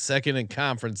tourney, second in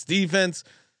conference defense.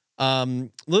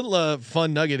 Little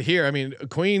fun nugget here. I mean,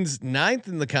 Queens 9th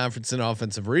in the conference in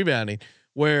offensive rebounding,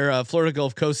 where Florida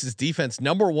Gulf Coast's defense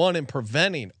number 1 in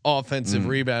preventing offensive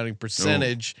rebounding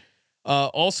percentage.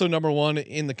 Also number 1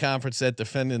 in the conference at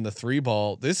defending the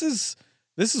 3-ball. This is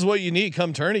what you need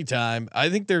come tourney time. I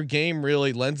think their game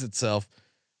really lends itself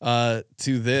to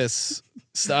this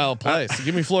style of play. So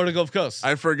give me Florida Gulf Coast.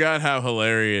 I forgot how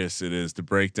hilarious it is to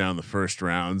break down the first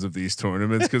rounds of these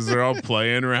tournaments because they're all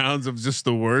playing rounds of just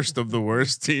the worst of the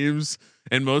worst teams,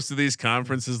 and most of these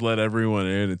conferences let everyone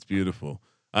in. It's beautiful.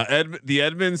 The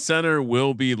Edmonds Center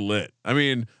will be lit. I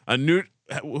mean,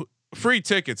 free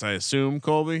tickets, I assume,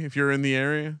 Colby, if you're in the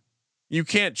area. You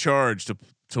can't charge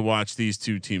to watch these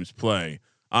two teams play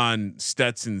on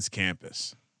Stetson's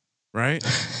campus, right?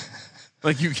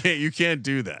 Like you can't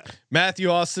do that. Matthew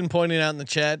Austin pointing out in the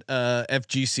chat,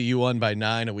 FGCU won by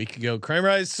 9 a week ago. Kramer,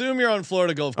 I assume you're on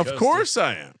Florida Gulf Coast. Of course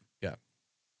I am.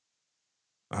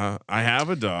 Yeah. I have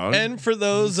a dog, and for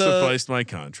those sufficed my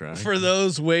contract. For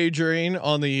those wagering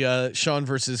on the Sean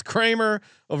versus Kramer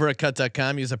over at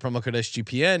cut.com, use the promo code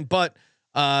SGPN. But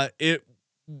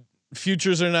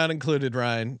futures are not included,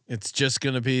 Ryan. It's just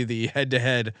going to be the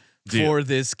head-to-head for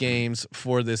this games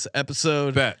for this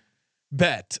episode.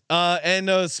 Bet.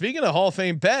 And speaking of Hall of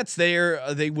Fame bets,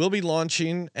 they will be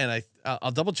launching, and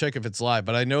I'll double check if it's live,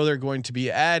 but I know they're going to be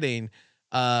adding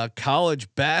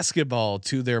college basketball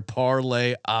to their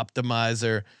parlay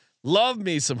optimizer. Love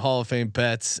me some Hall of Fame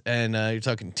bets, and you're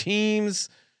talking teams,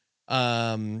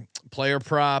 player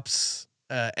props,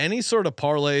 any sort of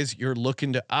parlays you're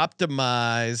looking to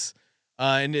optimize.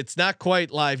 And it's not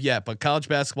quite live yet, but college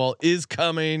basketball is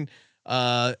coming.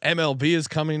 MLB is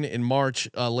coming in March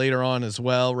later on as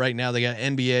well. Right now they got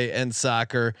NBA and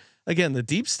soccer. Again, the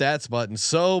deep stats button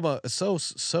so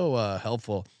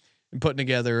helpful in putting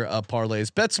together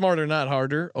parlays. Bet smarter, not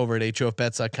harder. Over at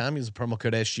HOFBets.com. Use the promo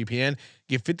code SGPN.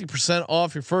 Get 50%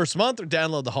 off your first month, or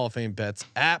download the Hall of Fame Bets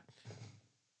app.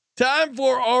 Time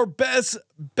for our best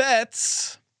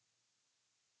bets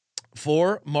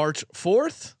for March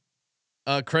 4th.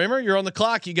 Kramer, you're on the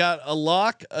clock. You got a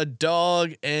lock, a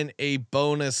dog, and a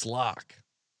bonus lock.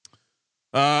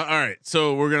 All right,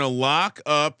 so we're gonna lock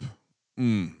up. I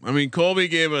mean, Colby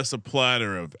gave us a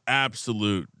platter of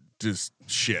absolute just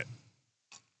shit,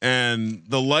 and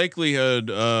the likelihood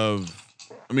of,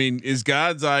 I mean, is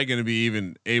God's eye going to be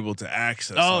even able to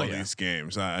access all these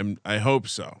games? I hope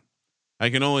so. I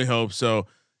can only hope so. All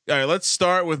right, let's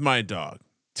start with my dog,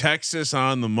 Texas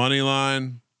on the money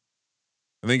line.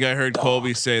 I think I heard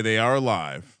Colby say they are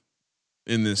live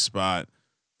in this spot.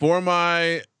 For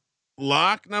my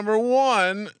lock number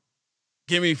 1,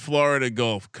 give me Florida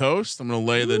Gulf Coast. I'm going to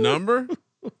lay the number.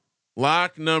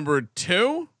 Lock number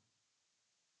 2.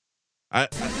 I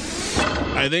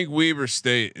think Weber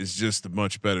State is just a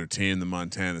much better team than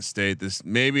Montana State.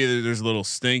 Maybe there's a little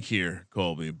stink here,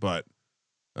 Colby, but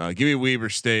give me Weber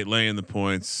State laying the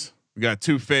points. We got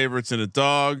 2 favorites and a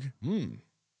dog.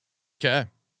 Okay.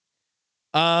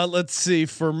 Let's see.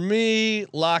 For me,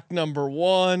 lock number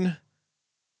 1.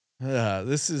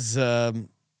 This is, I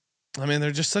mean,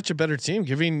 they're just such a better team.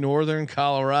 Giving Northern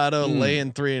Colorado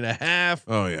laying 3.5.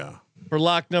 Oh yeah. For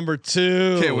lock number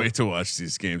 2. Can't wait to watch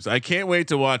these games. I can't wait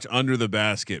to watch under the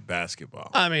basket basketball.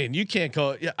 I mean, you can't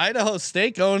call Idaho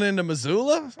State going into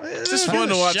Missoula. It's just fun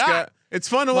to watch. It's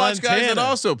fun to watch guys that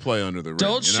also play under the rim.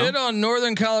 Don't shit on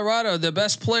Northern Colorado. The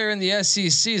best player in the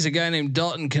SEC is a guy named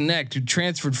Dalton Connect, who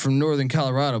transferred from Northern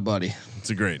Colorado, buddy. It's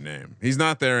a great name. He's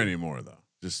not there anymore though.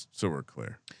 Just so we're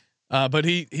clear. But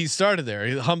he started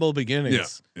there. Humble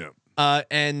beginnings. Yeah.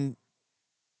 And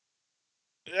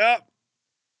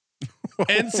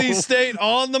NC State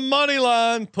on the money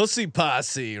line. Pussy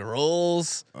Posse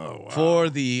rolls for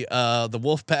the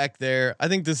Wolfpack there. I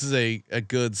think this is a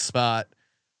good spot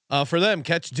for them.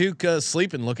 Catch Duke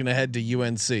sleeping, looking ahead to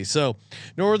UNC. So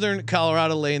Northern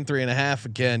Colorado laying 3.5.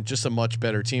 Again, just a much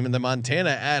better team. And then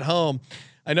Montana at home.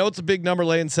 I know it's a big number,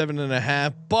 laying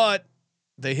 7.5, but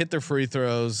they hit their free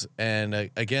throws,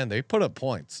 and again they put up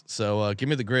points. So give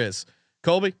me the Grizz.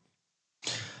 Colby.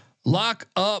 Lock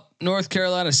up North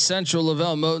Carolina Central.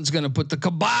 Lavelle Moton's going to put the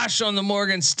kibosh on the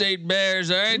Morgan State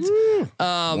Bears. All right.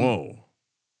 Whoa.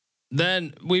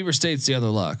 Then Weber State's the other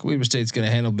lock. Weber State's going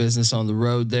to handle business on the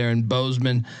road there in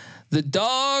Bozeman. The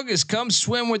dog has come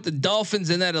swim with the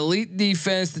Dolphins in that elite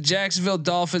defense. The Jacksonville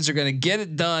Dolphins are going to get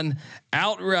it done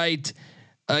outright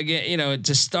again.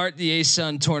 To start the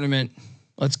ASUN tournament.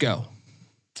 Let's go.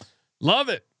 Love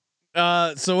it.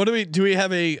 So what do we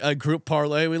have a group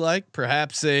parlay we like?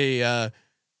 Perhaps I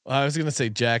was going to say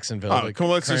Jacksonville. Oh, come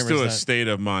on, let's just do a state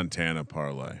of Montana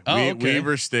parlay. Okay.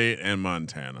 Weber State and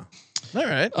Montana. All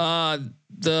right.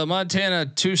 The Montana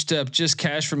 2-step just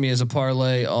cashed for me as a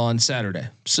parlay on Saturday.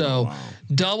 So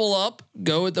double up,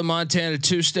 go with the Montana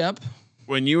 2-step.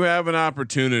 When you have an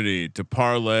opportunity to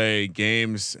parlay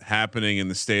games happening in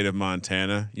the state of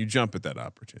Montana, you jump at that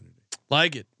opportunity.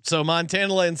 Like it. So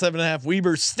Montana laying 7.5.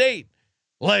 Weber State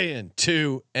laying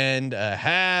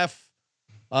 2.5.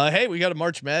 Hey, we got a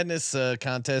March Madness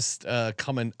contest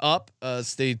coming up.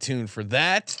 Stay tuned for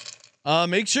that.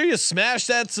 Make sure you smash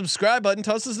that subscribe button.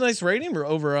 Toss us a nice rating. We're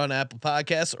over on Apple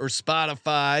Podcasts or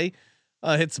Spotify.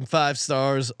 Hit some 5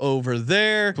 stars over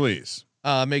there, please.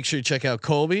 Make sure you check out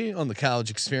Colby on the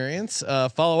College Experience.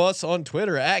 Follow us on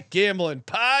Twitter at Gambling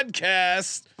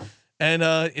Podcast. And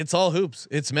it's all hoops.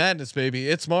 It's madness, baby.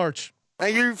 It's March.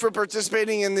 Thank you for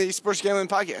participating in the Sports Gambling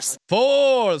Podcast.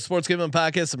 For the Sports Gambling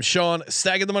Podcast, I'm Sean,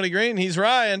 stacking the money green. He's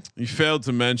Ryan. You failed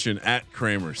to mention at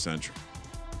Kramer Central.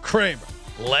 Kramer,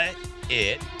 let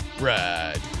it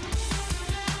ride.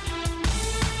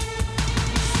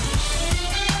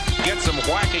 Get some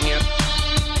whacking in.